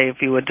 let's say,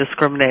 if you were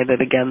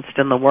discriminated against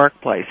in the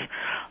workplace.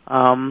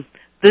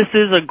 This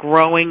is a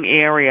growing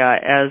area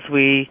as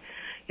we,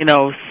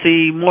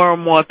 see more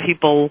and more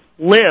people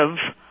live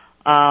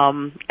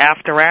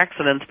after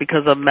accidents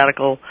because of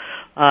medical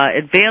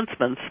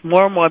advancements.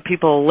 More and more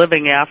people are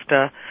living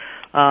after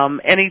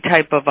any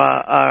type of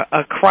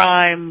a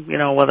crime,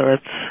 whether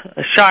it's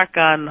a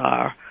shotgun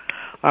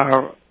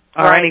or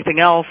anything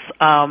else.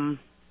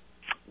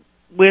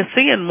 We're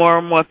seeing more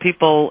and more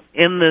people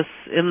in this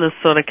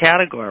sort of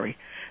category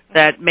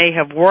that may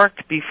have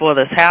worked before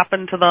this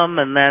happened to them,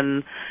 and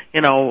then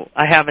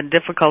are having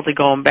difficulty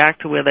going back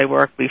to where they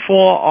worked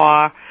before,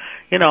 or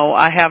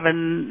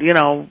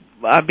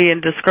are being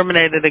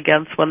discriminated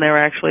against when they're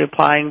actually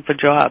applying for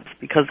jobs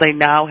because they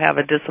now have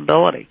a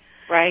disability.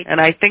 Right.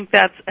 And I think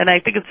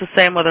it's the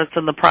same whether it's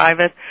in the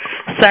private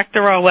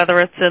sector or whether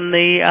it's in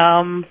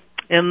the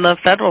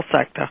federal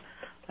sector.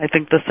 I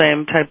think the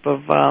same type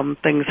of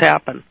things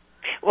happen.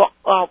 Well,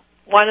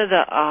 one of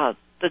the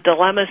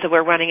dilemmas that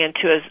we're running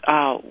into is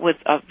with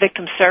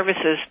victim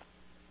services.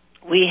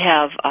 We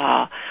have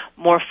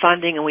more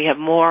funding and we have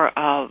more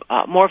of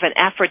an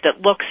effort that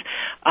looks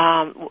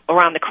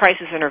around the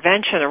crisis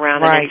intervention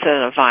around an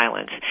incident of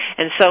violence.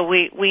 And so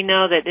we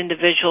know that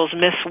individuals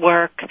miss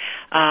work,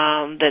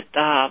 that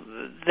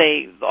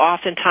they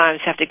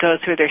oftentimes have to go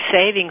through their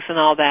savings and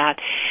all that.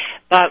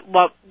 But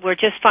what we're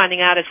just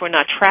finding out is we're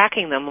not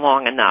tracking them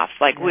long enough.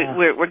 Like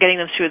we're getting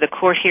them through the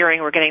court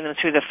hearing, we're getting them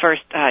through the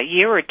first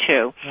year or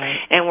two,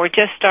 and we're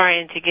just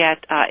starting to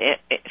get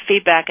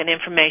feedback and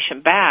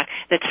information back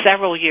that's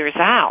several years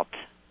out.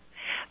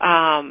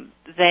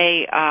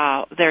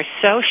 They're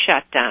so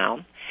shut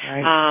down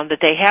that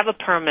they have a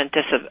permanent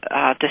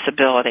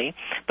disability,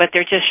 but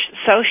they're just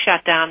so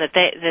shut down that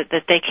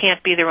they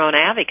can't be their own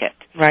advocate.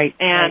 Right.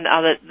 And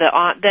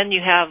then you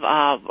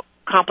have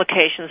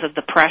complications of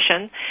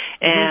depression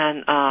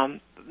and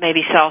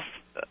maybe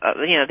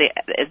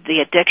the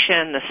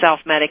addiction, the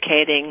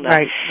self-medicating.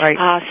 Right.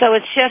 So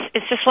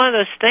it's just one of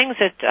those things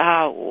that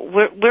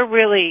we're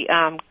really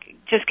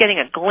just getting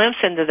a glimpse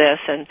into this,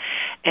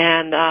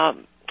 and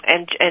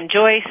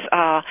Joyce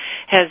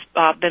has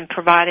been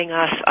providing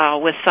us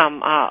with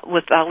some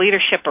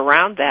leadership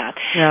around that.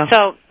 Yeah.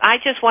 So I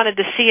just wanted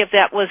to see if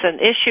that was an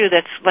issue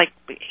that's like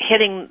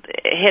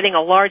hitting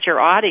a larger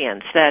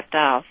audience,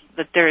 that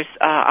there's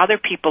other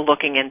people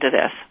looking into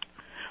this.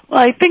 Well,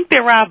 I think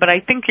there are, but I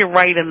think you're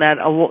right in that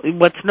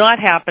what's not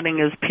happening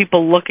is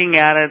people looking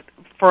at it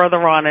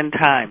further on in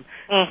time,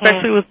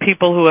 especially with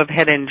people who have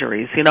head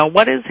injuries.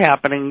 What is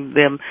happening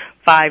them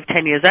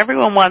 5-10 years?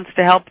 Everyone wants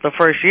to help the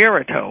first year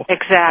or two.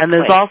 Exactly. And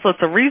there's all sorts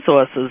of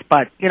resources,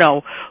 but,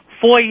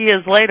 4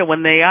 years later,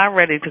 when they are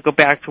ready to go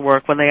back to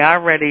work, when they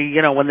are ready,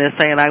 when they're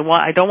saying,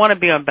 I don't want to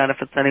be on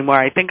benefits anymore,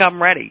 I think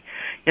I'm ready,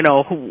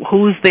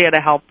 who's there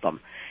to help them?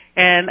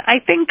 And I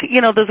think,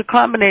 there's a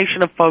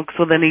combination of folks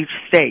within each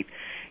state.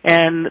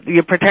 And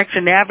your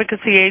Protection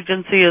Advocacy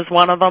Agency is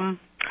one of them.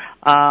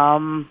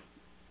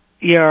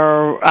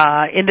 Your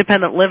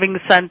independent living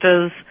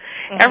centers.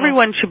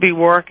 Everyone should be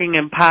working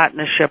in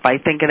partnership, I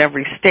think, in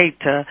every state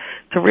to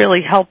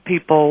really help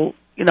people,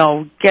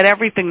 get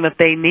everything that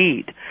they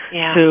need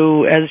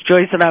to, as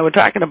Joyce and I were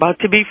talking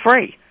about, to be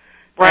free.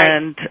 Right.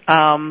 And,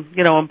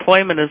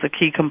 employment is a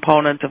key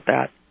component of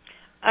that.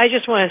 I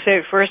just want to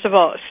say, first of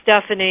all,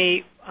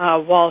 Stephanie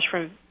Walsh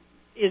from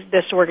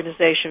this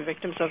organization,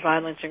 Victims of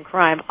Violence and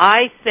Crime,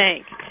 I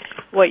think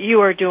what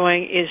you are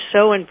doing is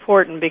so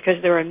important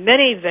because there are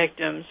many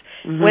victims,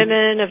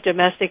 women of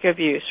domestic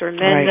abuse or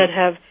men that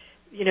have,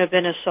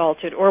 been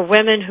assaulted, or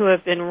women who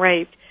have been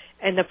raped.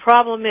 And the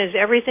problem is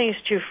everything's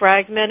too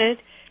fragmented.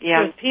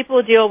 Yeah. So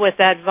people deal with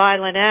that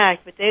violent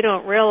act, but they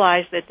don't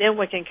realize that then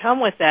what can come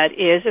with that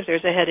is, if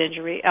there's a head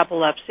injury,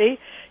 epilepsy,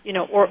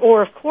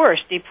 or of course,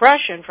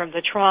 depression from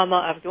the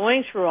trauma of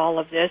going through all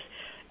of this.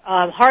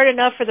 Hard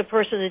enough for the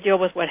person to deal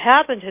with what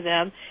happened to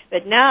them,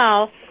 but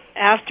now,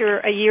 after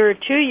a year or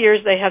 2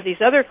 years, they have these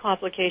other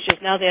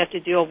complications. Now they have to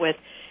deal with,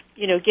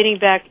 getting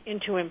back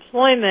into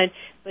employment,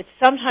 but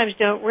sometimes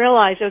don't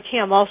realize, okay,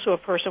 I'm also a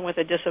person with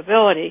a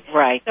disability.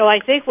 Right. So I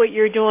think what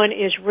you're doing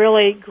is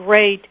really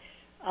great.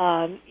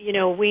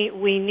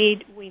 We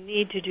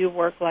need to do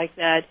work like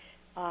that.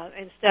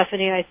 And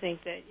Stephanie, I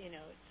think that,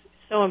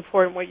 it's so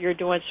important what you're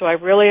doing. So I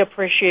really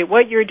appreciate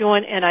what you're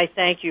doing, and I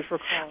thank you for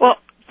calling. Well,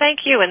 thank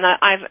you, and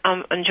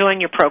I'm enjoying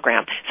your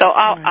program. So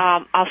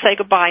I'll say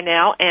goodbye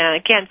now, and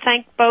again,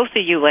 thank both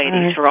of you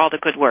ladies for all the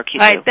good work you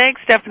do. All right,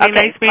 thanks, Stephanie. Okay,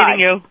 nice meeting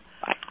you. Bye.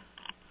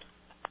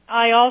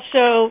 I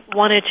also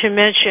wanted to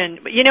mention,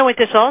 what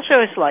this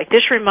also is like.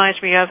 This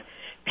reminds me of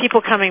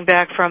people coming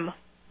back from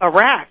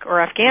Iraq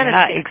or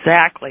Afghanistan. Yeah,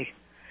 exactly.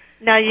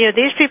 Now,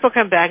 these people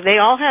come back. They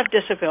all have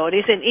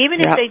disabilities, and even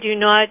if they do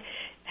not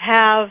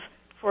have,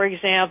 for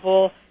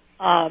example,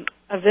 a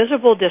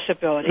visible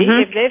disability,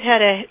 if they've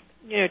had a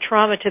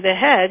trauma to the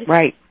head,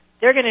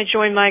 they're going to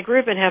join my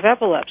group and have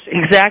epilepsy.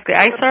 Exactly.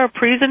 I saw a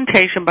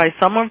presentation by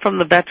someone from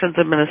the Veterans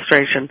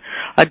Administration,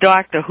 a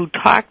doctor, who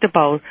talked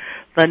about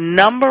the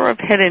number of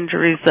head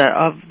injuries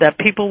that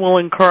people will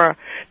incur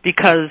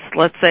because,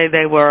 let's say,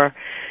 they were,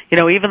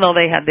 even though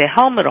they had their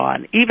helmet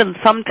on, even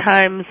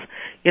sometimes,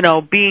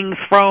 being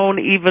thrown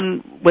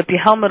even with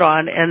your helmet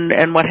on,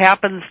 and what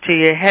happens to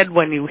your head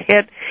when you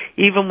hit,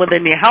 even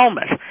within your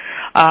helmet,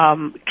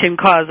 can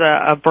cause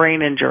a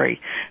brain injury.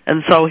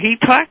 And so he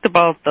talked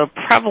about the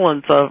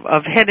prevalence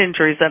of head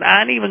injuries that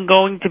aren't even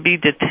going to be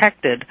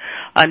detected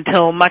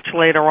until much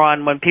later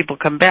on when people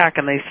come back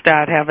and they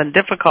start having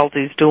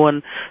difficulties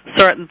doing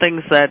certain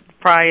things that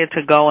prior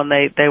to going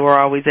they were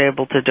always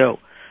able to do.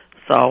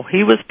 So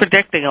he was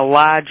predicting a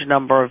large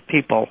number of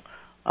people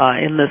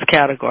in this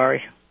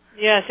category.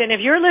 Yes, and if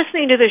you're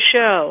listening to the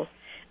show,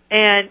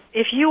 and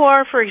if you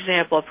are, for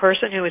example, a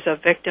person who is a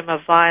victim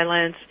of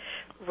violence,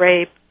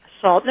 rape,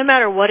 assault, no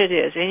matter what it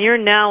is, and you're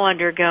now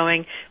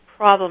undergoing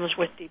problems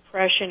with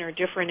depression or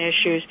different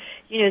issues,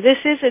 this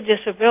is a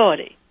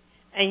disability,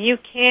 and you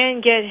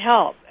can get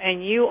help,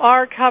 and you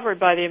are covered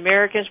by the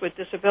Americans with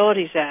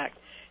Disabilities Act.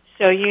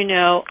 So,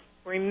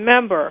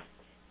 remember,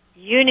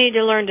 you need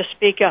to learn to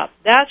speak up.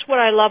 That's what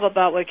I love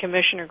about what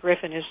Commissioner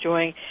Griffin is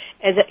doing,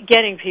 is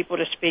getting people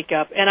to speak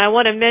up. And I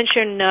want to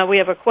mention, we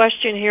have a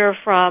question here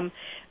from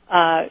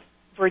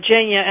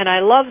Virginia, and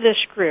I love this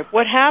group.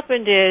 What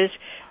happened is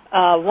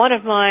one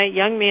of my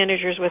young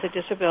managers with a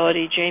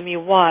disability, Jamie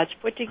Watts,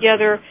 put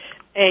together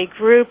a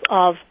group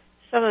of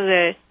some of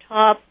the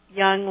top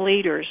young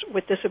leaders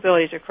with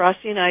disabilities across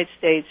the United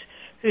States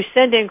who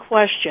send in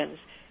questions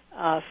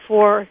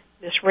for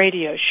this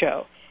radio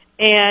show.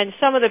 And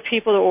some of the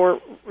people that were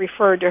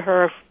referred to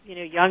her,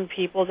 young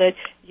people that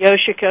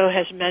Yoshiko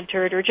has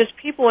mentored, or just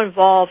people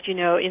involved, in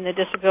the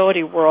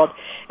disability world.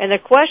 And the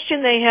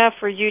question they have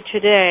for you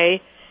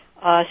today,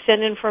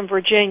 sent in from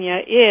Virginia,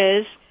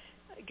 is,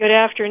 good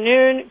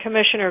afternoon,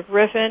 Commissioner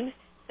Griffin.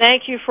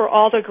 Thank you for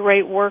all the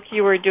great work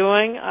you are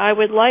doing. I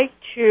would like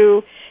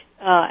to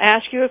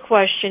ask you a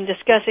question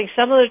discussing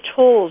some of the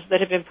tools that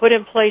have been put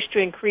in place to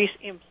increase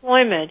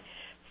employment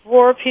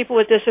for people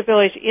with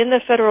disabilities in the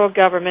federal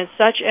government,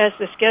 such as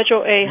the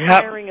Schedule A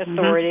hiring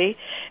authority?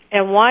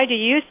 And why do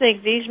you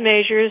think these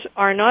measures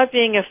are not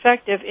being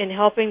effective in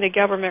helping the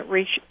government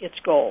reach its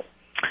goal?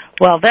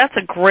 Well, that's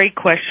a great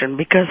question,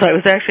 because I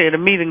was actually at a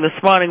meeting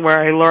this morning where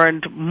I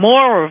learned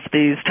more of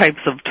these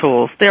types of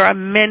tools. There are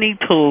many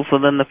tools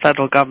within the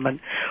federal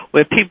government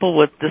where people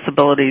with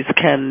disabilities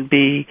can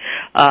be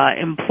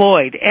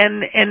employed,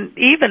 and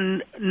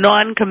even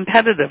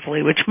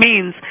non-competitively, which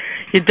means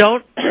you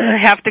don't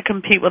have to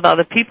compete with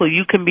other people.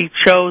 You can be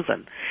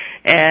chosen.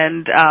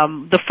 And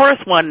the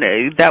first one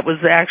that was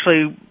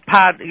actually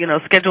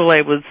Schedule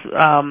A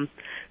was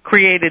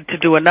created to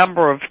do a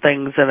number of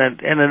things, and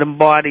it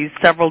embodies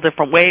several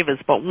different waivers,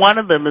 but one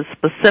of them is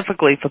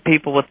specifically for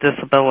people with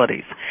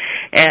disabilities.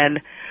 And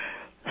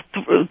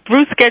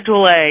through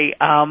Schedule A,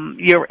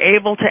 you're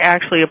able to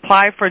actually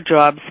apply for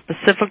jobs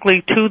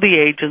specifically to the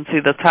agency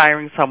that's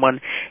hiring someone,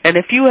 and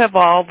if you have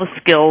all the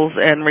skills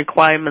and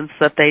requirements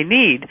that they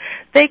need,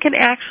 they can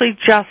actually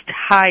just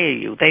hire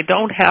you. They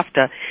don't have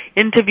to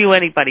interview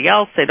anybody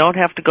else. They don't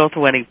have to go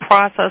through any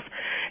process.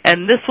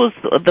 And this was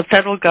the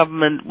federal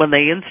government, when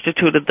they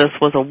instituted this,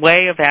 was a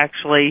way of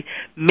actually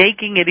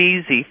making it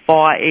easy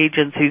for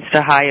agencies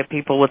to hire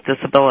people with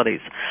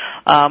disabilities.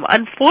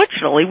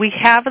 Unfortunately, we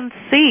haven't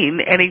seen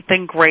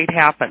anything great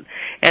happen.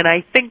 And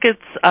I think it's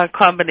a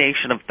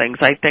combination of things.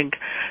 I think,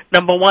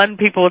 number one,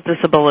 people with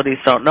disabilities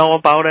don't know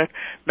about it.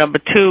 Number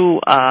two,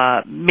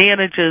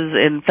 managers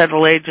in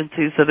federal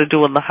agencies that are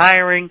doing the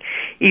hiring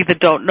either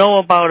don't know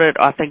about it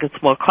or think it's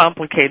more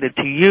complicated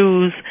to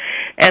use.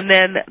 And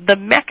then the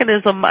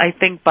mechanism, I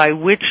think, by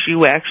which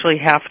you actually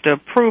have to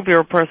prove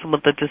you're a person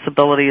with a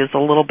disability is a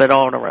little bit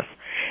onerous.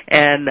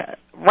 And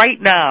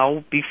right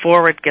now,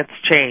 before it gets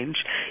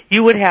changed,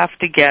 you would have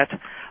to get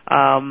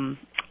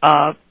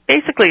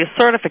basically a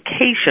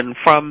certification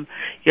from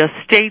your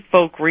state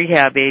voc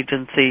rehab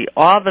agency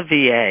or the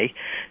VA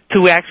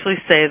to actually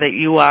say that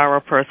you are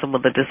a person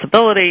with a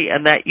disability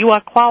and that you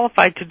are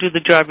qualified to do the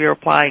job you're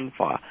applying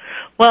for.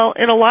 Well,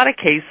 in a lot of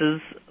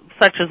cases,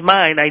 such as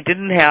mine, I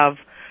didn't have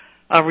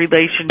a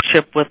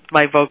relationship with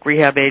my voc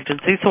rehab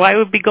agency, so I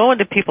would be going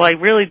to people I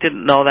really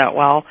didn't know that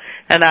well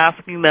and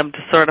asking them to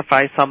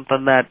certify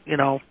something that,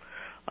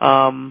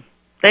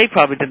 they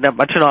probably didn't have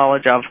much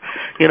knowledge of,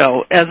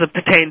 as it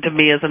pertained to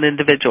me as an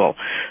individual.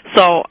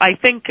 So I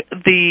think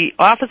the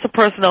Office of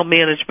Personnel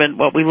Management,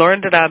 what we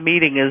learned at our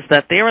meeting is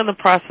that they're in the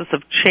process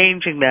of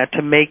changing that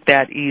to make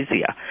that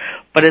easier.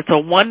 But it's a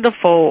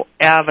wonderful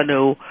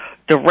avenue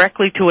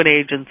directly to an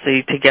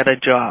agency to get a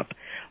job.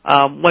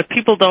 What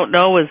people don't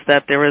know is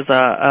that there is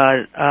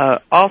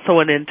also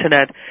an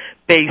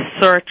internet-based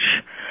search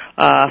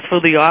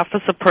through the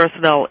Office of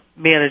Personnel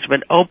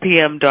Management,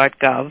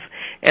 opm.gov,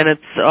 and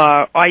it's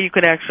or you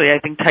can actually, I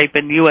think, type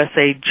in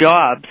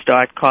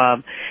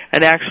usajobs.com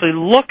and actually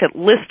look at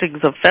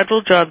listings of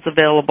federal jobs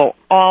available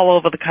all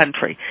over the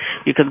country.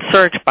 You can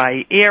search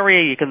by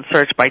area, you can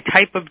search by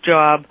type of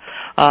job,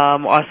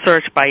 or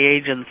search by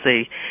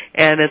agency,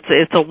 and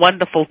it's a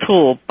wonderful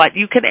tool. But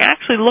you can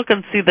actually look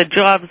and see the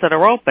jobs that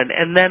are open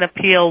and then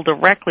appeal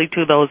directly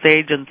to those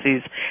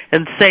agencies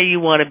and say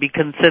you want to be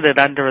considered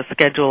under a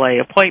Schedule A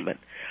appointment.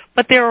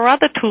 But there are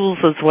other tools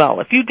as well.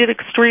 If you did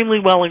extremely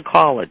well in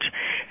college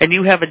and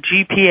you have a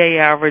GPA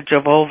average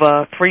of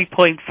over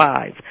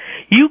 3.5,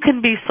 you can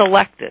be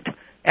selected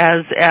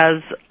as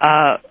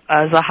a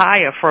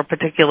hire for a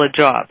particular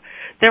job.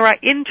 There are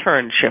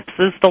internships.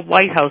 There's the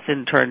White House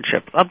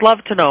internship. I'd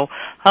love to know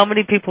how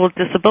many people with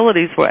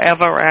disabilities were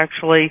ever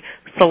actually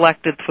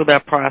selected through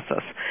that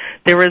process.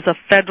 There is a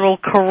federal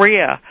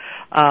career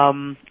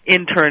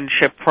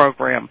internship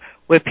program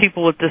where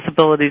people with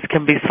disabilities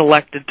can be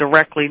selected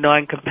directly,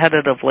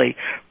 non-competitively,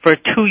 for a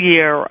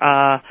 2-year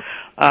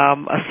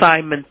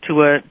assignment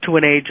to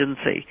an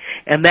agency,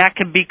 and that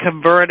can be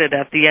converted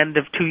at the end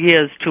of 2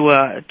 years to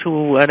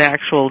an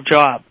actual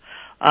job.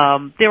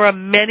 There are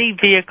many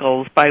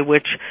vehicles by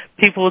which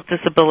people with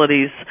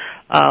disabilities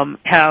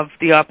have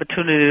the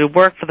opportunity to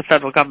work for the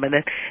federal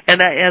government.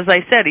 And as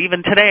I said,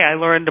 even today I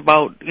learned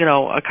about,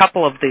 a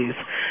couple of these.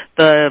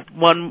 The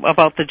one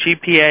about the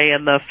GPA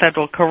and the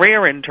federal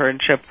career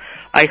internship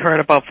I heard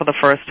about for the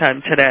first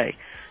time today.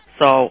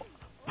 So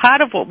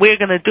part of what we're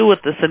going to do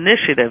with this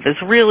initiative is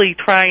really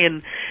try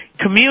and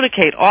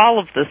communicate all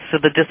of this to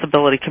the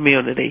disability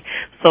community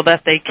so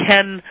that they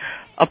can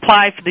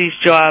apply for these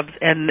jobs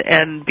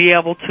and be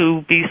able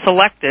to be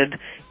selected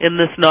in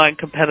this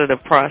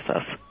non-competitive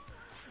process.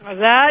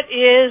 That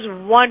is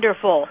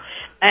wonderful.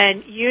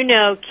 And,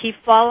 keep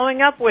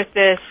following up with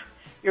this.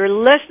 You're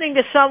listening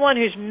to someone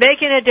who's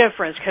making a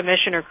difference,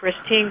 Commissioner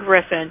Christine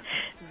Griffin.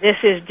 This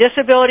is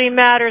Disability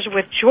Matters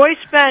with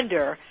Joyce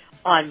Bender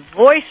on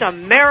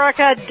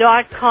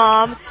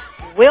VoiceAmerica.com.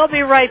 We'll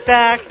be right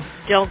back.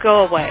 Don't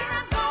go away.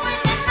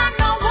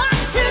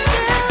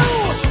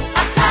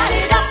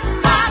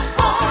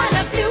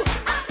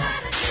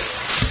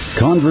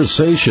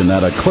 Conversation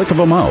at a click of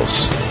a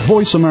mouse.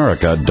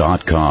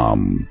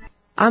 VoiceAmerica.com.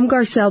 I'm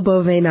Garcelle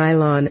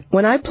Beauvais-Nylon.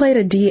 When I played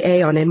a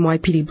DA on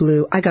NYPD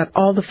Blue, I got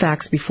all the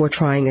facts before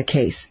trying a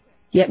case.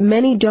 Yet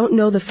many don't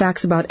know the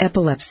facts about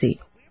epilepsy.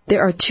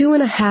 There are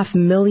 2.5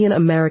 million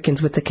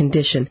Americans with the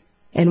condition,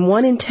 and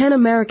 1 in 10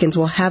 Americans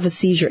will have a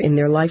seizure in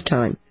their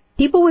lifetime.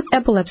 People with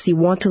epilepsy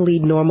want to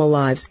lead normal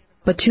lives,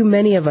 but too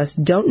many of us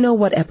don't know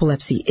what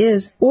epilepsy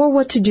is or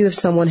what to do if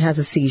someone has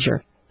a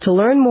seizure. To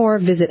learn more,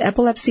 visit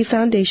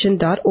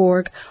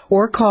epilepsyfoundation.org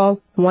or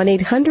call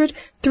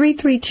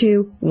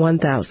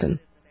 1-800-332-1000.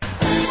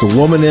 The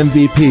Woman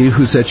MVP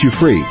Who Set You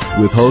Free,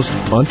 with host,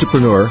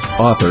 entrepreneur,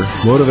 author,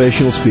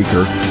 motivational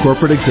speaker,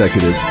 corporate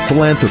executive,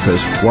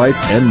 philanthropist, wife,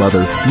 and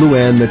mother,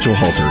 Luann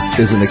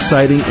Mitchell-Halter, is an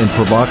exciting and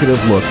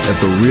provocative look at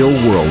the real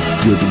world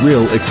with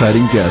real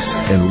exciting guests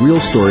and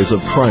real stories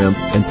of triumph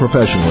and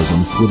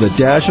professionalism with a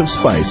dash of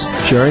spice,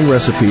 sharing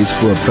recipes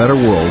for a better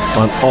world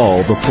on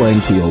all the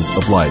playing fields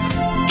of life.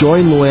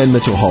 Join Luann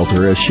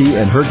Mitchell-Halter as she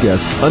and her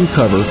guests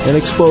uncover and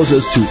expose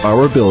us to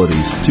our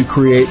abilities to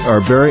create our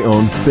very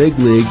own Big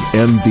League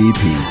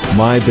MVP,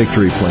 My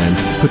Victory Plan,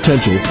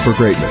 Potential for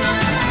Greatness.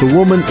 The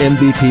Woman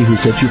MVP Who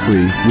Set You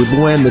Free with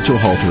Luann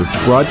Mitchell-Halter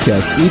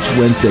broadcast each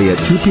Wednesday at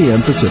 2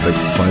 p.m. Pacific,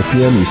 5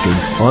 p.m. Eastern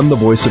on the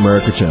Voice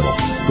America channel.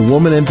 The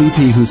Woman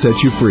MVP Who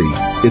Set You Free.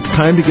 It's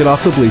time to get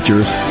off the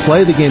bleachers,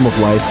 play the game of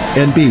life,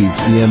 and be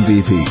the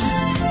MVP.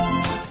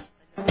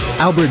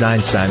 Albert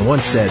Einstein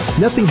once said,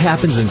 "Nothing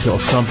happens until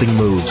something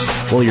moves."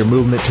 Well, your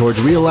movement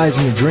towards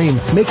realizing a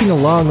dream, making a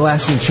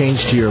long-lasting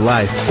change to your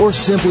life, or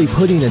simply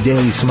putting a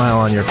daily smile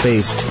on your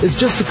face is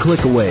just a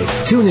click away.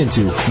 Tune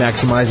into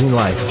Maximizing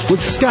Life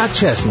with Scott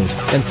Chesney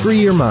and free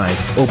your mind,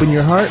 open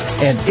your heart,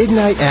 and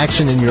ignite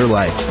action in your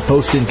life.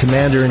 Host and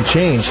commander in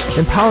change,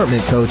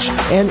 empowerment coach,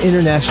 and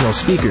international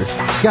speaker,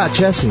 Scott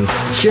Chesney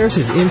shares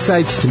his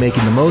insights to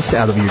making the most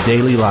out of your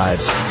daily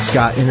lives.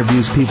 Scott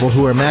interviews people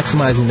who are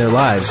maximizing their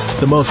lives,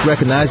 the most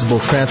recognizable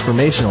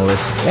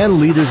transformationalists and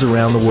leaders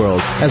around the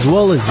world, as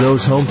well as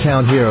those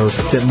hometown heroes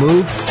that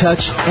move,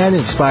 touch, and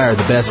inspire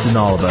the best in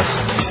all of us.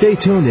 Stay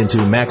tuned into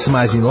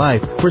Maximizing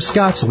Life for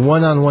Scott's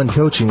one-on-one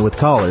coaching with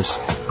callers.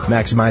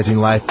 Maximizing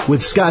Life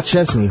with Scott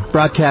Chesney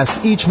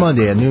broadcasts each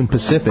Monday at noon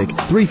Pacific,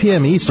 3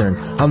 p.m. Eastern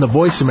on the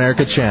Voice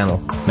America channel.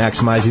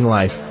 Maximizing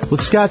Life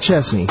with Scott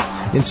Chesney,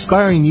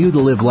 inspiring you to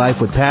live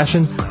life with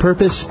passion,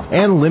 purpose,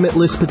 and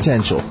limitless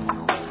potential.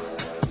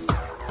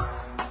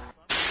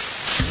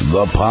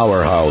 The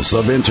powerhouse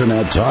of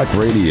Internet Talk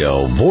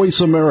Radio,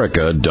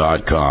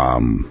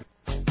 VoiceAmerica.com.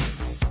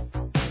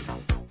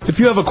 If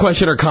you have a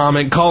question or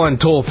comment, call in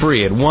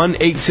toll-free at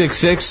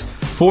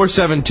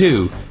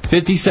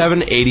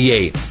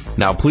 1-866-472-5788.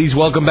 Now, please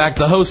welcome back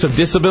the host of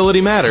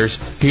Disability Matters.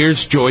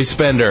 Here's Joyce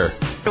Bender.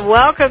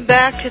 Welcome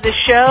back to the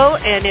show,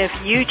 and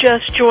if you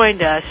just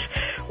joined us,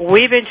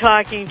 we've been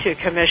talking to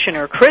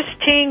Commissioner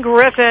Christine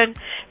Griffin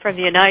from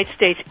the United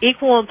States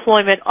Equal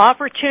Employment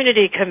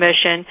Opportunity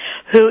Commission,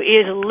 who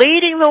is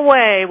leading the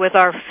way with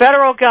our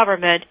federal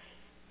government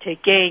to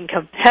gain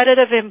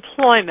competitive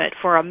employment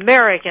for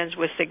Americans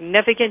with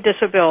significant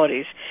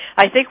disabilities.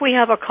 I think we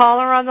have a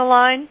caller on the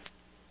line.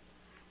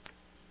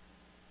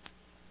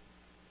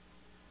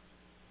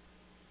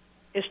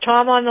 Is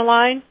Tom on the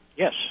line?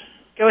 Yes.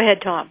 Go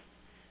ahead, Tom.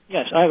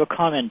 Yes, I have a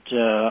comment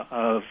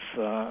of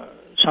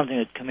something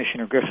that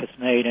Commissioner Griffith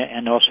made,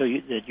 and also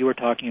that you were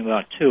talking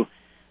about, too.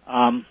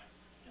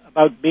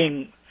 About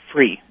being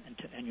free,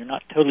 and you're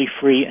not totally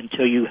free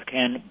until you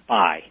can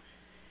buy.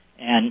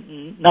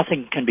 And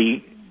nothing can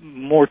be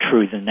more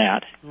true than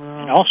that. Wow.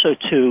 And also,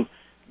 too,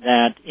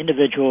 that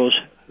individuals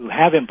who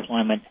have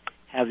employment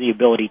have the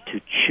ability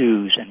to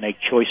choose and make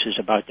choices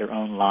about their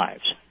own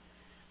lives.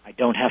 I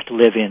don't have to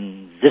live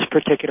in this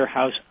particular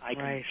house. I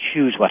can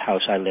choose what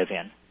house I live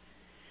in.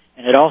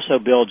 And it also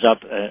builds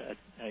up a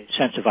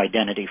sense of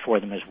identity for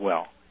them as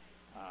well.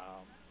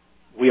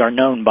 We are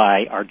known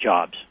by our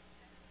jobs.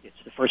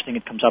 It's the first thing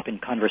that comes up in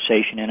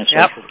conversation in a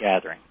social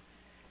gathering.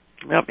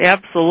 Yep,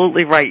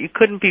 absolutely right. You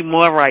couldn't be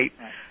more right.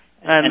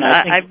 And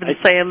I've been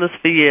saying this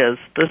for years.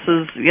 This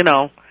is,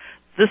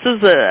 this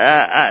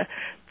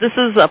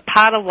is a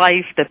part of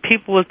life that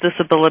people with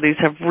disabilities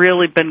have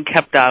really been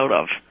kept out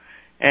of.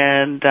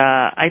 And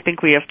I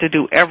think we have to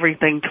do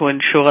everything to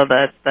ensure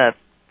that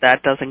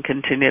doesn't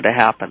continue to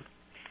happen.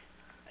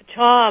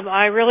 Tom,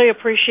 I really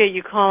appreciate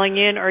you calling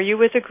in. Are you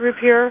with a group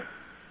here?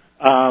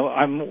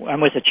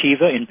 I'm with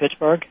Achieva in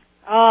Pittsburgh.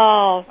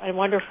 Oh, a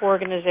wonderful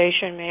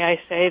organization. May I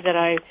say that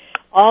I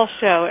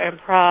also am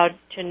proud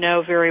to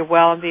know very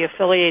well and be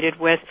affiliated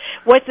with.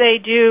 What they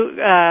do,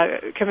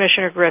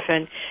 Commissioner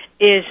Griffin,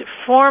 is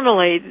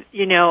formally,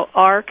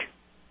 ARC.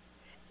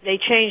 They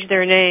changed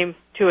their name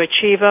to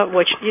Achieva,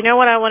 which, you know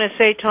what I want to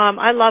say, Tom?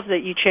 I love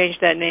that you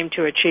changed that name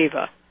to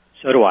Achieva.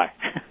 So do I.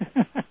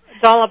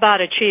 It's all about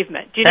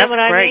achievement. Do you know what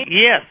I mean?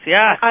 Yes,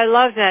 yeah. I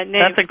love that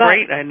name. That's a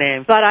great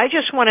name. But I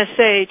just want to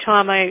say,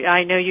 Tom,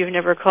 I know you've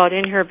never called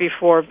in here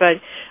before, but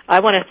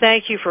I want to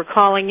thank you for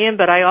calling in,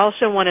 but I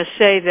also want to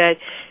say that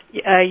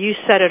you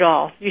said it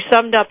all. You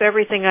summed up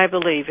everything I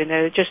believe,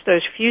 and just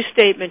those few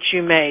statements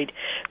you made,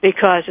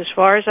 because as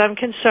far as I'm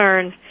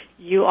concerned,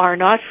 you are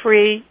not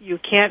free. You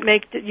can't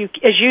make, as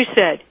you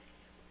said,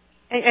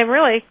 and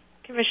really,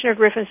 Commissioner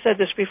Griffin said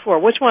this before,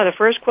 what's one of the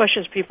first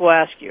questions people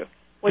ask you?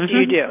 What do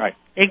you do? Right.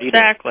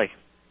 Exactly.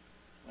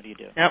 What do you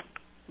do? Yep.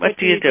 What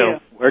do you do?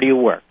 Where do you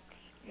work?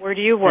 Where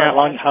do you work?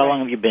 How long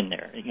have you been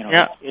there?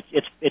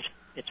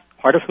 It's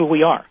part of who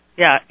we are.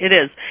 Yeah, it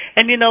is.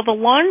 And the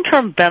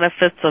long-term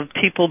benefits of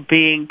people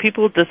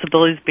with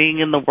disabilities being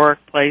in the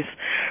workplace,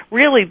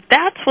 really,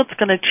 that's what's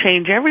going to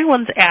change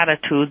everyone's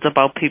attitudes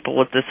about people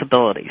with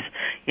disabilities.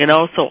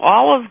 So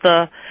all of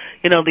the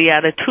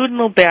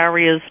attitudinal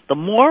barriers, the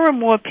more and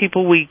more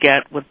people we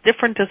get with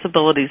different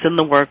disabilities in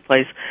the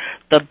workplace,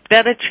 the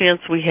better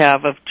chance we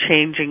have of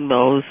changing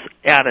those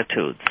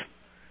attitudes.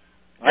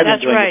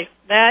 That's right.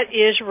 That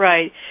is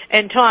right.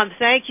 And Tom,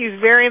 thank you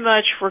very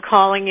much for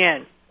calling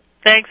in.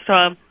 Thanks,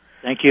 Tom.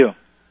 Thank you.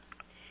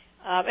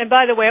 And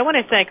by the way, I want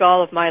to thank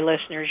all of my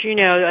listeners.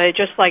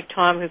 Just like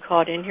Tom, who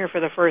called in here for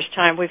the first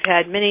time, we've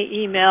had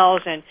many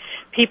emails and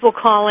people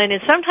call in,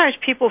 and sometimes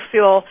people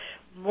feel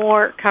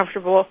more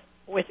comfortable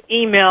with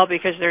email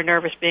because they're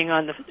nervous being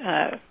on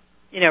the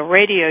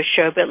radio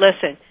show. But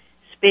listen,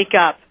 speak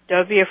up.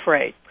 Don't be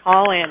afraid.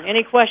 Call in.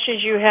 Any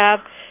questions you have,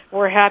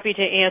 we're happy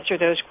to answer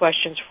those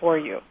questions for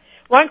you.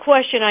 One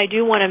question I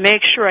do want to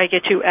make sure I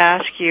get to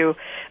ask you,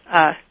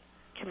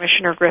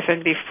 Commissioner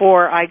Griffin,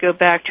 before I go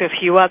back to a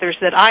few others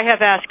that I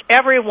have asked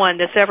everyone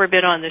that's ever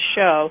been on the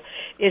show,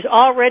 is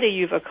already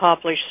you've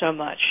accomplished so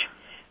much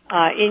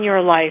in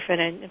your life, and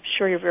I'm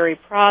sure you're very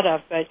proud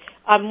of. But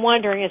I'm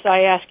wondering, as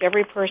I ask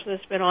every person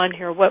that's been on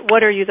here,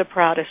 what are you the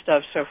proudest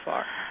of so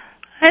far?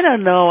 I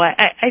don't know.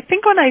 I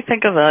think when I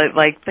think of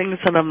things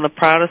that I'm the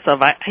proudest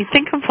of, I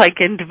think of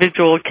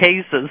individual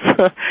cases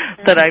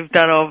that I've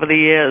done over the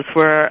years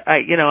where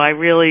I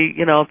really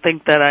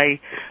think that I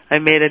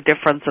made a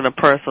difference in a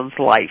person's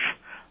life.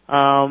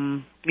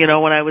 When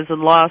I was in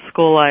law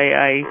school,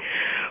 I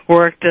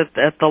worked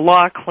at the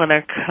law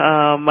clinic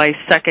my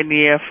second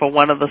year for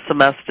one of the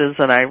semesters,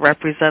 and I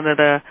represented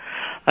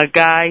a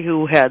guy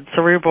who had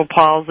cerebral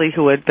palsy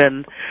who had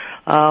been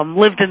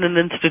lived in an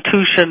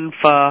institution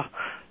for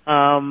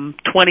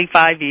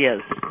 25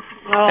 years,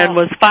 and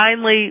was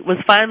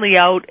finally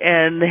out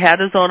and had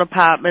his own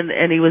apartment,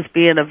 and he was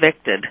being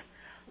evicted.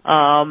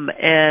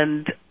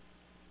 And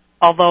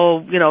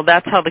although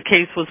that's how the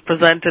case was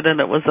presented, and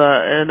it was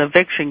an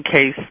eviction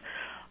case,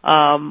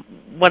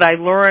 what I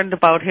learned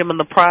about him in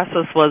the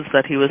process was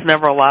that he was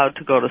never allowed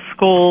to go to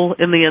school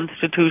in the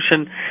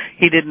institution.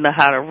 He didn't know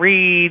how to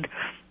read.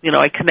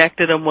 I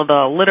connected him with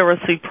a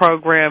literacy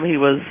program. He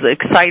was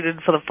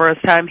excited for the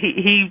first time.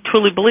 He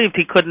truly believed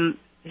he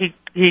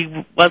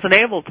wasn't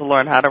able to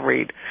learn how to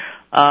read.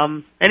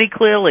 And he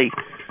clearly,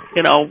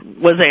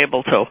 was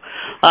able to.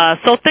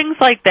 So things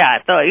like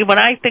that. When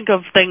I think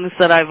of things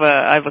that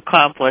I've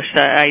accomplished,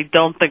 I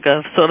don't think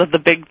of sort of the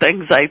big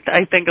things.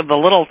 I think of the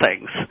little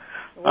things.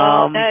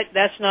 Well,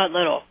 that's not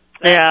little.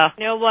 Yeah.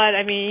 You know what?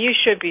 I mean, you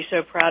should be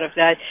so proud of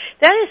that.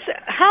 That is,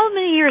 how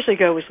many years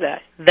ago was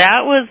that?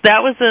 That was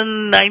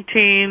in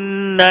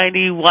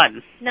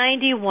 1991.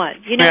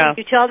 91. If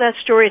you tell that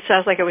story, it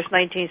sounds like it was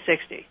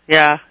 1960.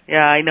 Yeah,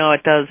 I know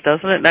it does,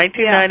 doesn't it?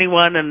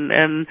 1991,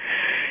 and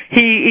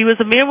he was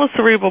a man with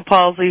cerebral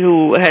palsy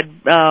who had,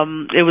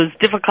 it was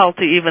difficult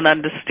to even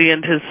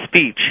understand his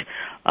speech,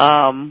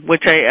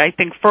 which I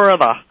think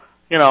further,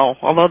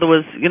 although there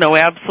was,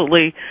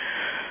 absolutely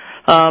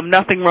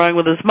nothing wrong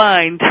with his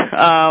mind,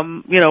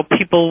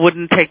 people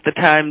wouldn't take the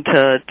time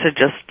to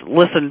just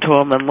listen to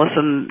him and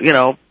listen,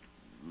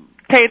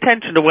 pay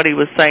attention to what he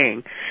was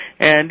saying.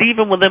 And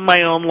even within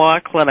my own law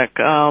clinic,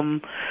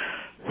 some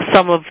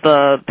of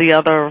the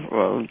other,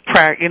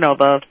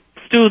 the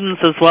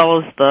students as well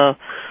as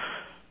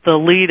the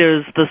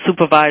leaders, the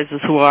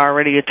supervisors who are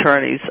already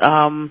attorneys,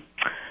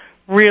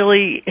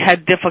 really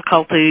had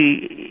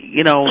difficulty,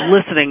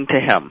 listening to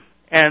him.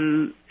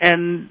 And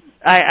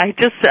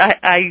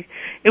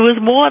it was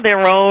more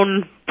their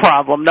own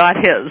problem, not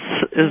his,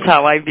 is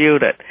how I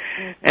viewed it.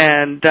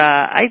 And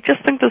I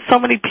just think there's so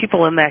many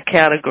people in that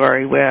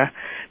category where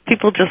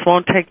people just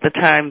won't take the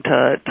time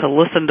to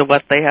listen to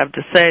what they have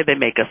to say. They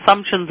make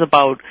assumptions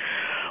about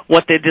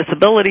what their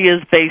disability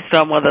is based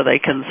on whether they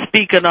can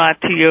speak or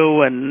not to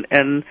you, and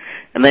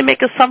they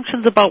make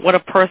assumptions about what a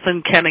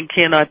person can and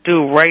cannot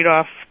do right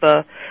off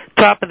the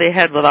top of their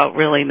head without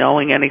really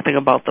knowing anything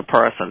about the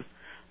person.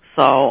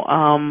 So,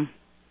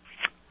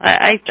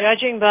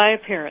 judging by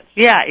appearance.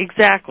 Yeah,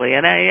 exactly.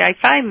 And I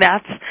find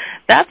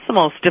that's the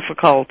most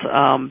difficult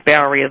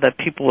barrier that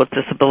people with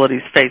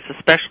disabilities face,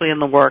 especially in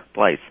the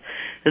workplace,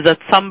 is that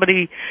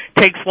somebody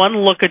takes one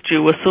look at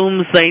you,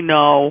 assumes they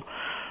know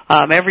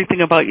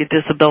everything about your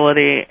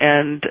disability,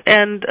 and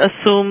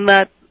assume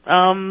that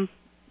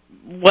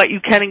what you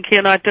can and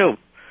cannot do.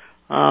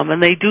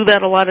 And they do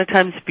that a lot of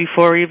times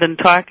before even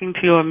talking to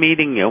you or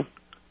meeting you.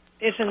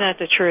 Isn't that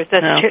the truth?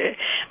 That's true.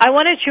 I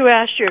wanted to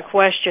ask you a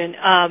question.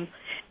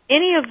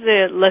 Any of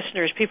the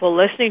listeners, people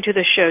listening to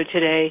the show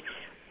today,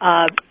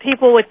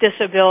 people with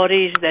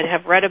disabilities that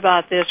have read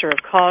about this or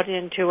have called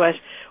in to us,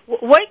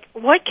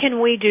 what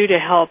can we do to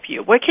help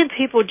you? What can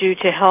people do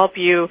to help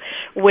you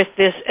with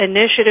this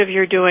initiative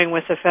you're doing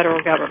with the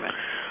federal government?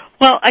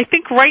 Well, I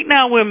think right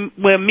now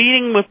we're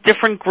meeting with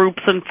different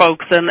groups and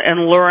folks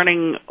and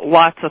learning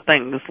lots of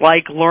things,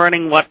 like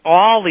learning what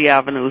all the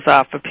avenues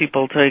are for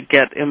people to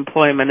get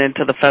employment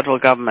into the federal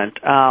government.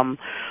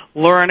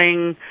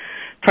 Learning,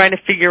 trying to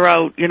figure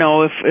out,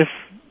 if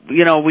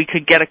we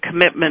could get a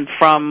commitment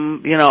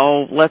from,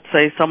 let's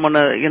say someone,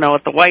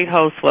 at the White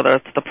House, whether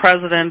it's the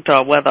president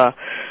or whether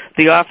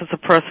the Office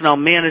of Personnel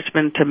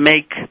Management, to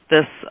make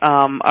this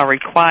a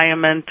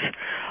requirement.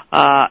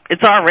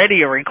 It's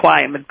already a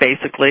requirement,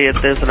 basically.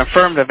 There's an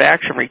affirmative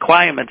action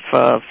requirement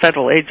for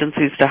federal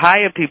agencies to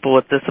hire people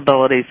with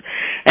disabilities,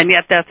 and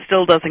yet that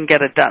still doesn't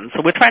get it done.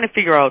 So we're trying to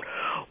figure out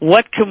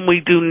what can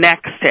we do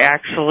next to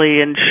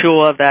actually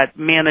ensure that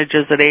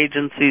managers at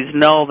agencies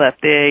know that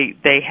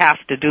they have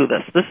to do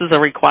this. This is a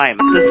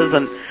requirement. This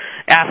isn't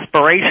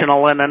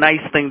aspirational and a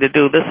nice thing to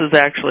do. This is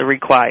actually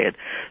required.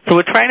 So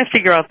we're trying to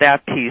figure out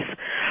that piece.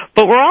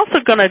 But we're also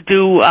going to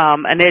do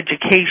an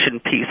education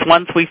piece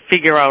once we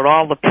figure out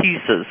all the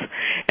pieces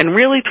and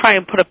really try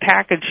and put a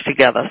package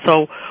together.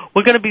 So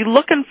we're going to be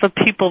looking for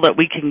people that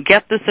we can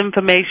get this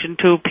information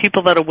to,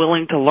 people that are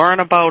willing to learn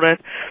about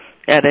it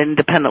at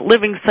independent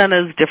living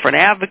centers, different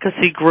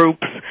advocacy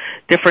groups,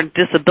 different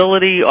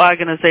disability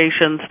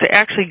organizations, to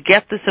actually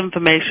get this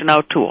information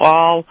out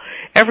to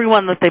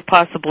everyone that they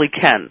possibly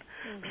can,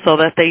 so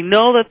that they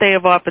know that they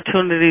have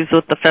opportunities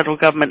with the federal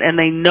government and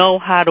they know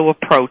how to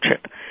approach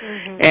it.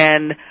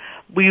 And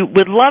we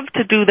would love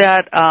to do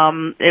that.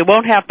 It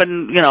won't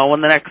happen, in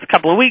the next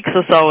couple of weeks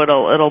or so.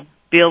 It'll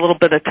be a little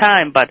bit of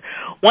time, but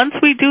once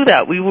we do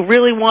that, we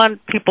really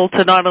want people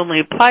to not only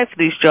apply for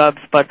these jobs,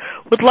 but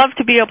would love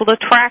to be able to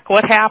track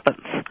what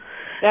happens.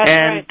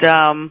 That's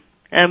right.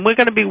 And we're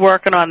going to be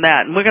working on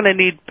that, and we're going to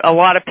need a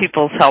lot of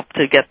people's help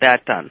to get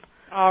that done.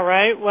 All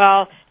right.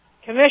 Well,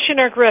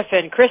 Commissioner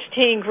Griffin,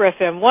 Christine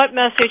Griffin, what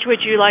message would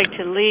you like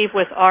to leave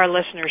with our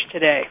listeners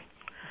today?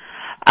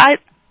 I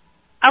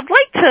would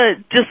like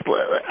to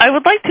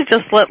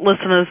just let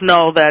listeners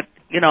know that,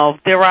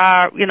 there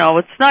are,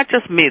 it's not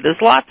just me.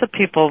 There's lots of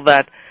people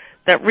that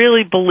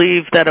really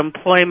believe that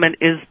employment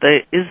is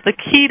the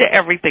key to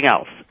everything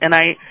else. And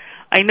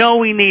I know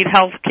we need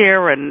health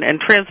care and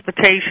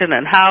transportation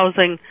and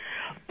housing,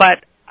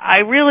 but I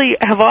really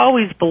have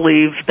always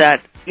believed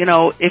that,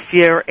 if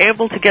you're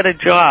able to get a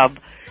job,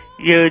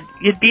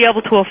 you'd be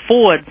able to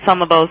afford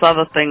some of those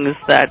other things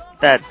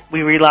that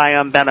we rely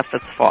on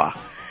benefits for.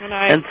 And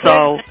I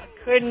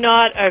could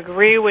not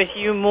agree with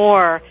you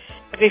more.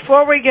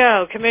 Before we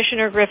go,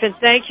 Commissioner Griffin,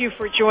 thank you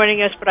for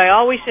joining us, but I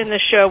always end the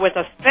show with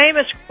a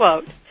famous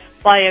quote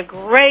by a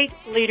great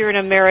leader in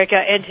America,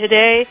 and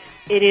today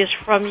it is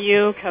from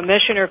you,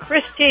 Commissioner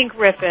Christine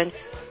Griffin,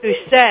 who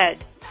said,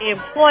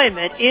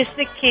 employment is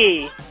the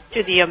key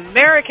to the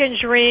American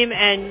dream,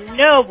 and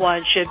no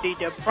one should be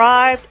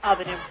deprived of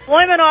an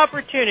employment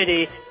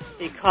opportunity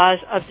because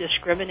of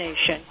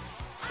discrimination.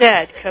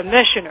 Said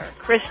Commissioner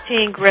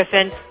Christine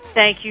Griffin.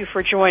 Thank you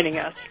for joining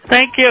us.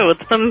 Thank you.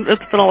 It's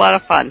been a lot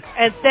of fun.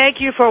 And thank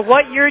you for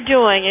what you're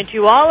doing. And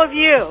to all of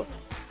you,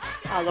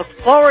 I look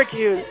forward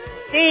to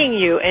seeing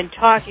you and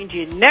talking to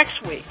you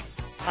next week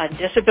on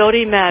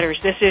Disability Matters.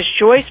 This is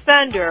Joyce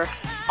Bender,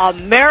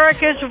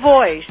 America's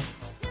Voice,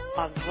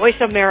 on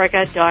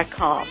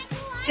VoiceAmerica.com.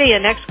 See you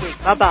next week.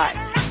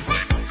 Bye-bye.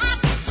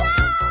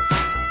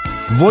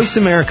 Voice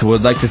America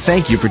would like to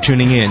thank you for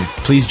tuning in.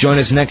 Please join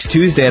us next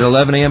Tuesday at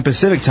 11 a.m.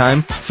 Pacific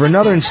Time for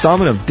another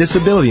installment of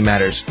Disability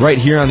Matters, right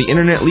here on the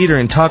Internet leader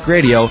in talk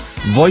radio,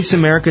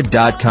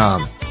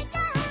 VoiceAmerica.com.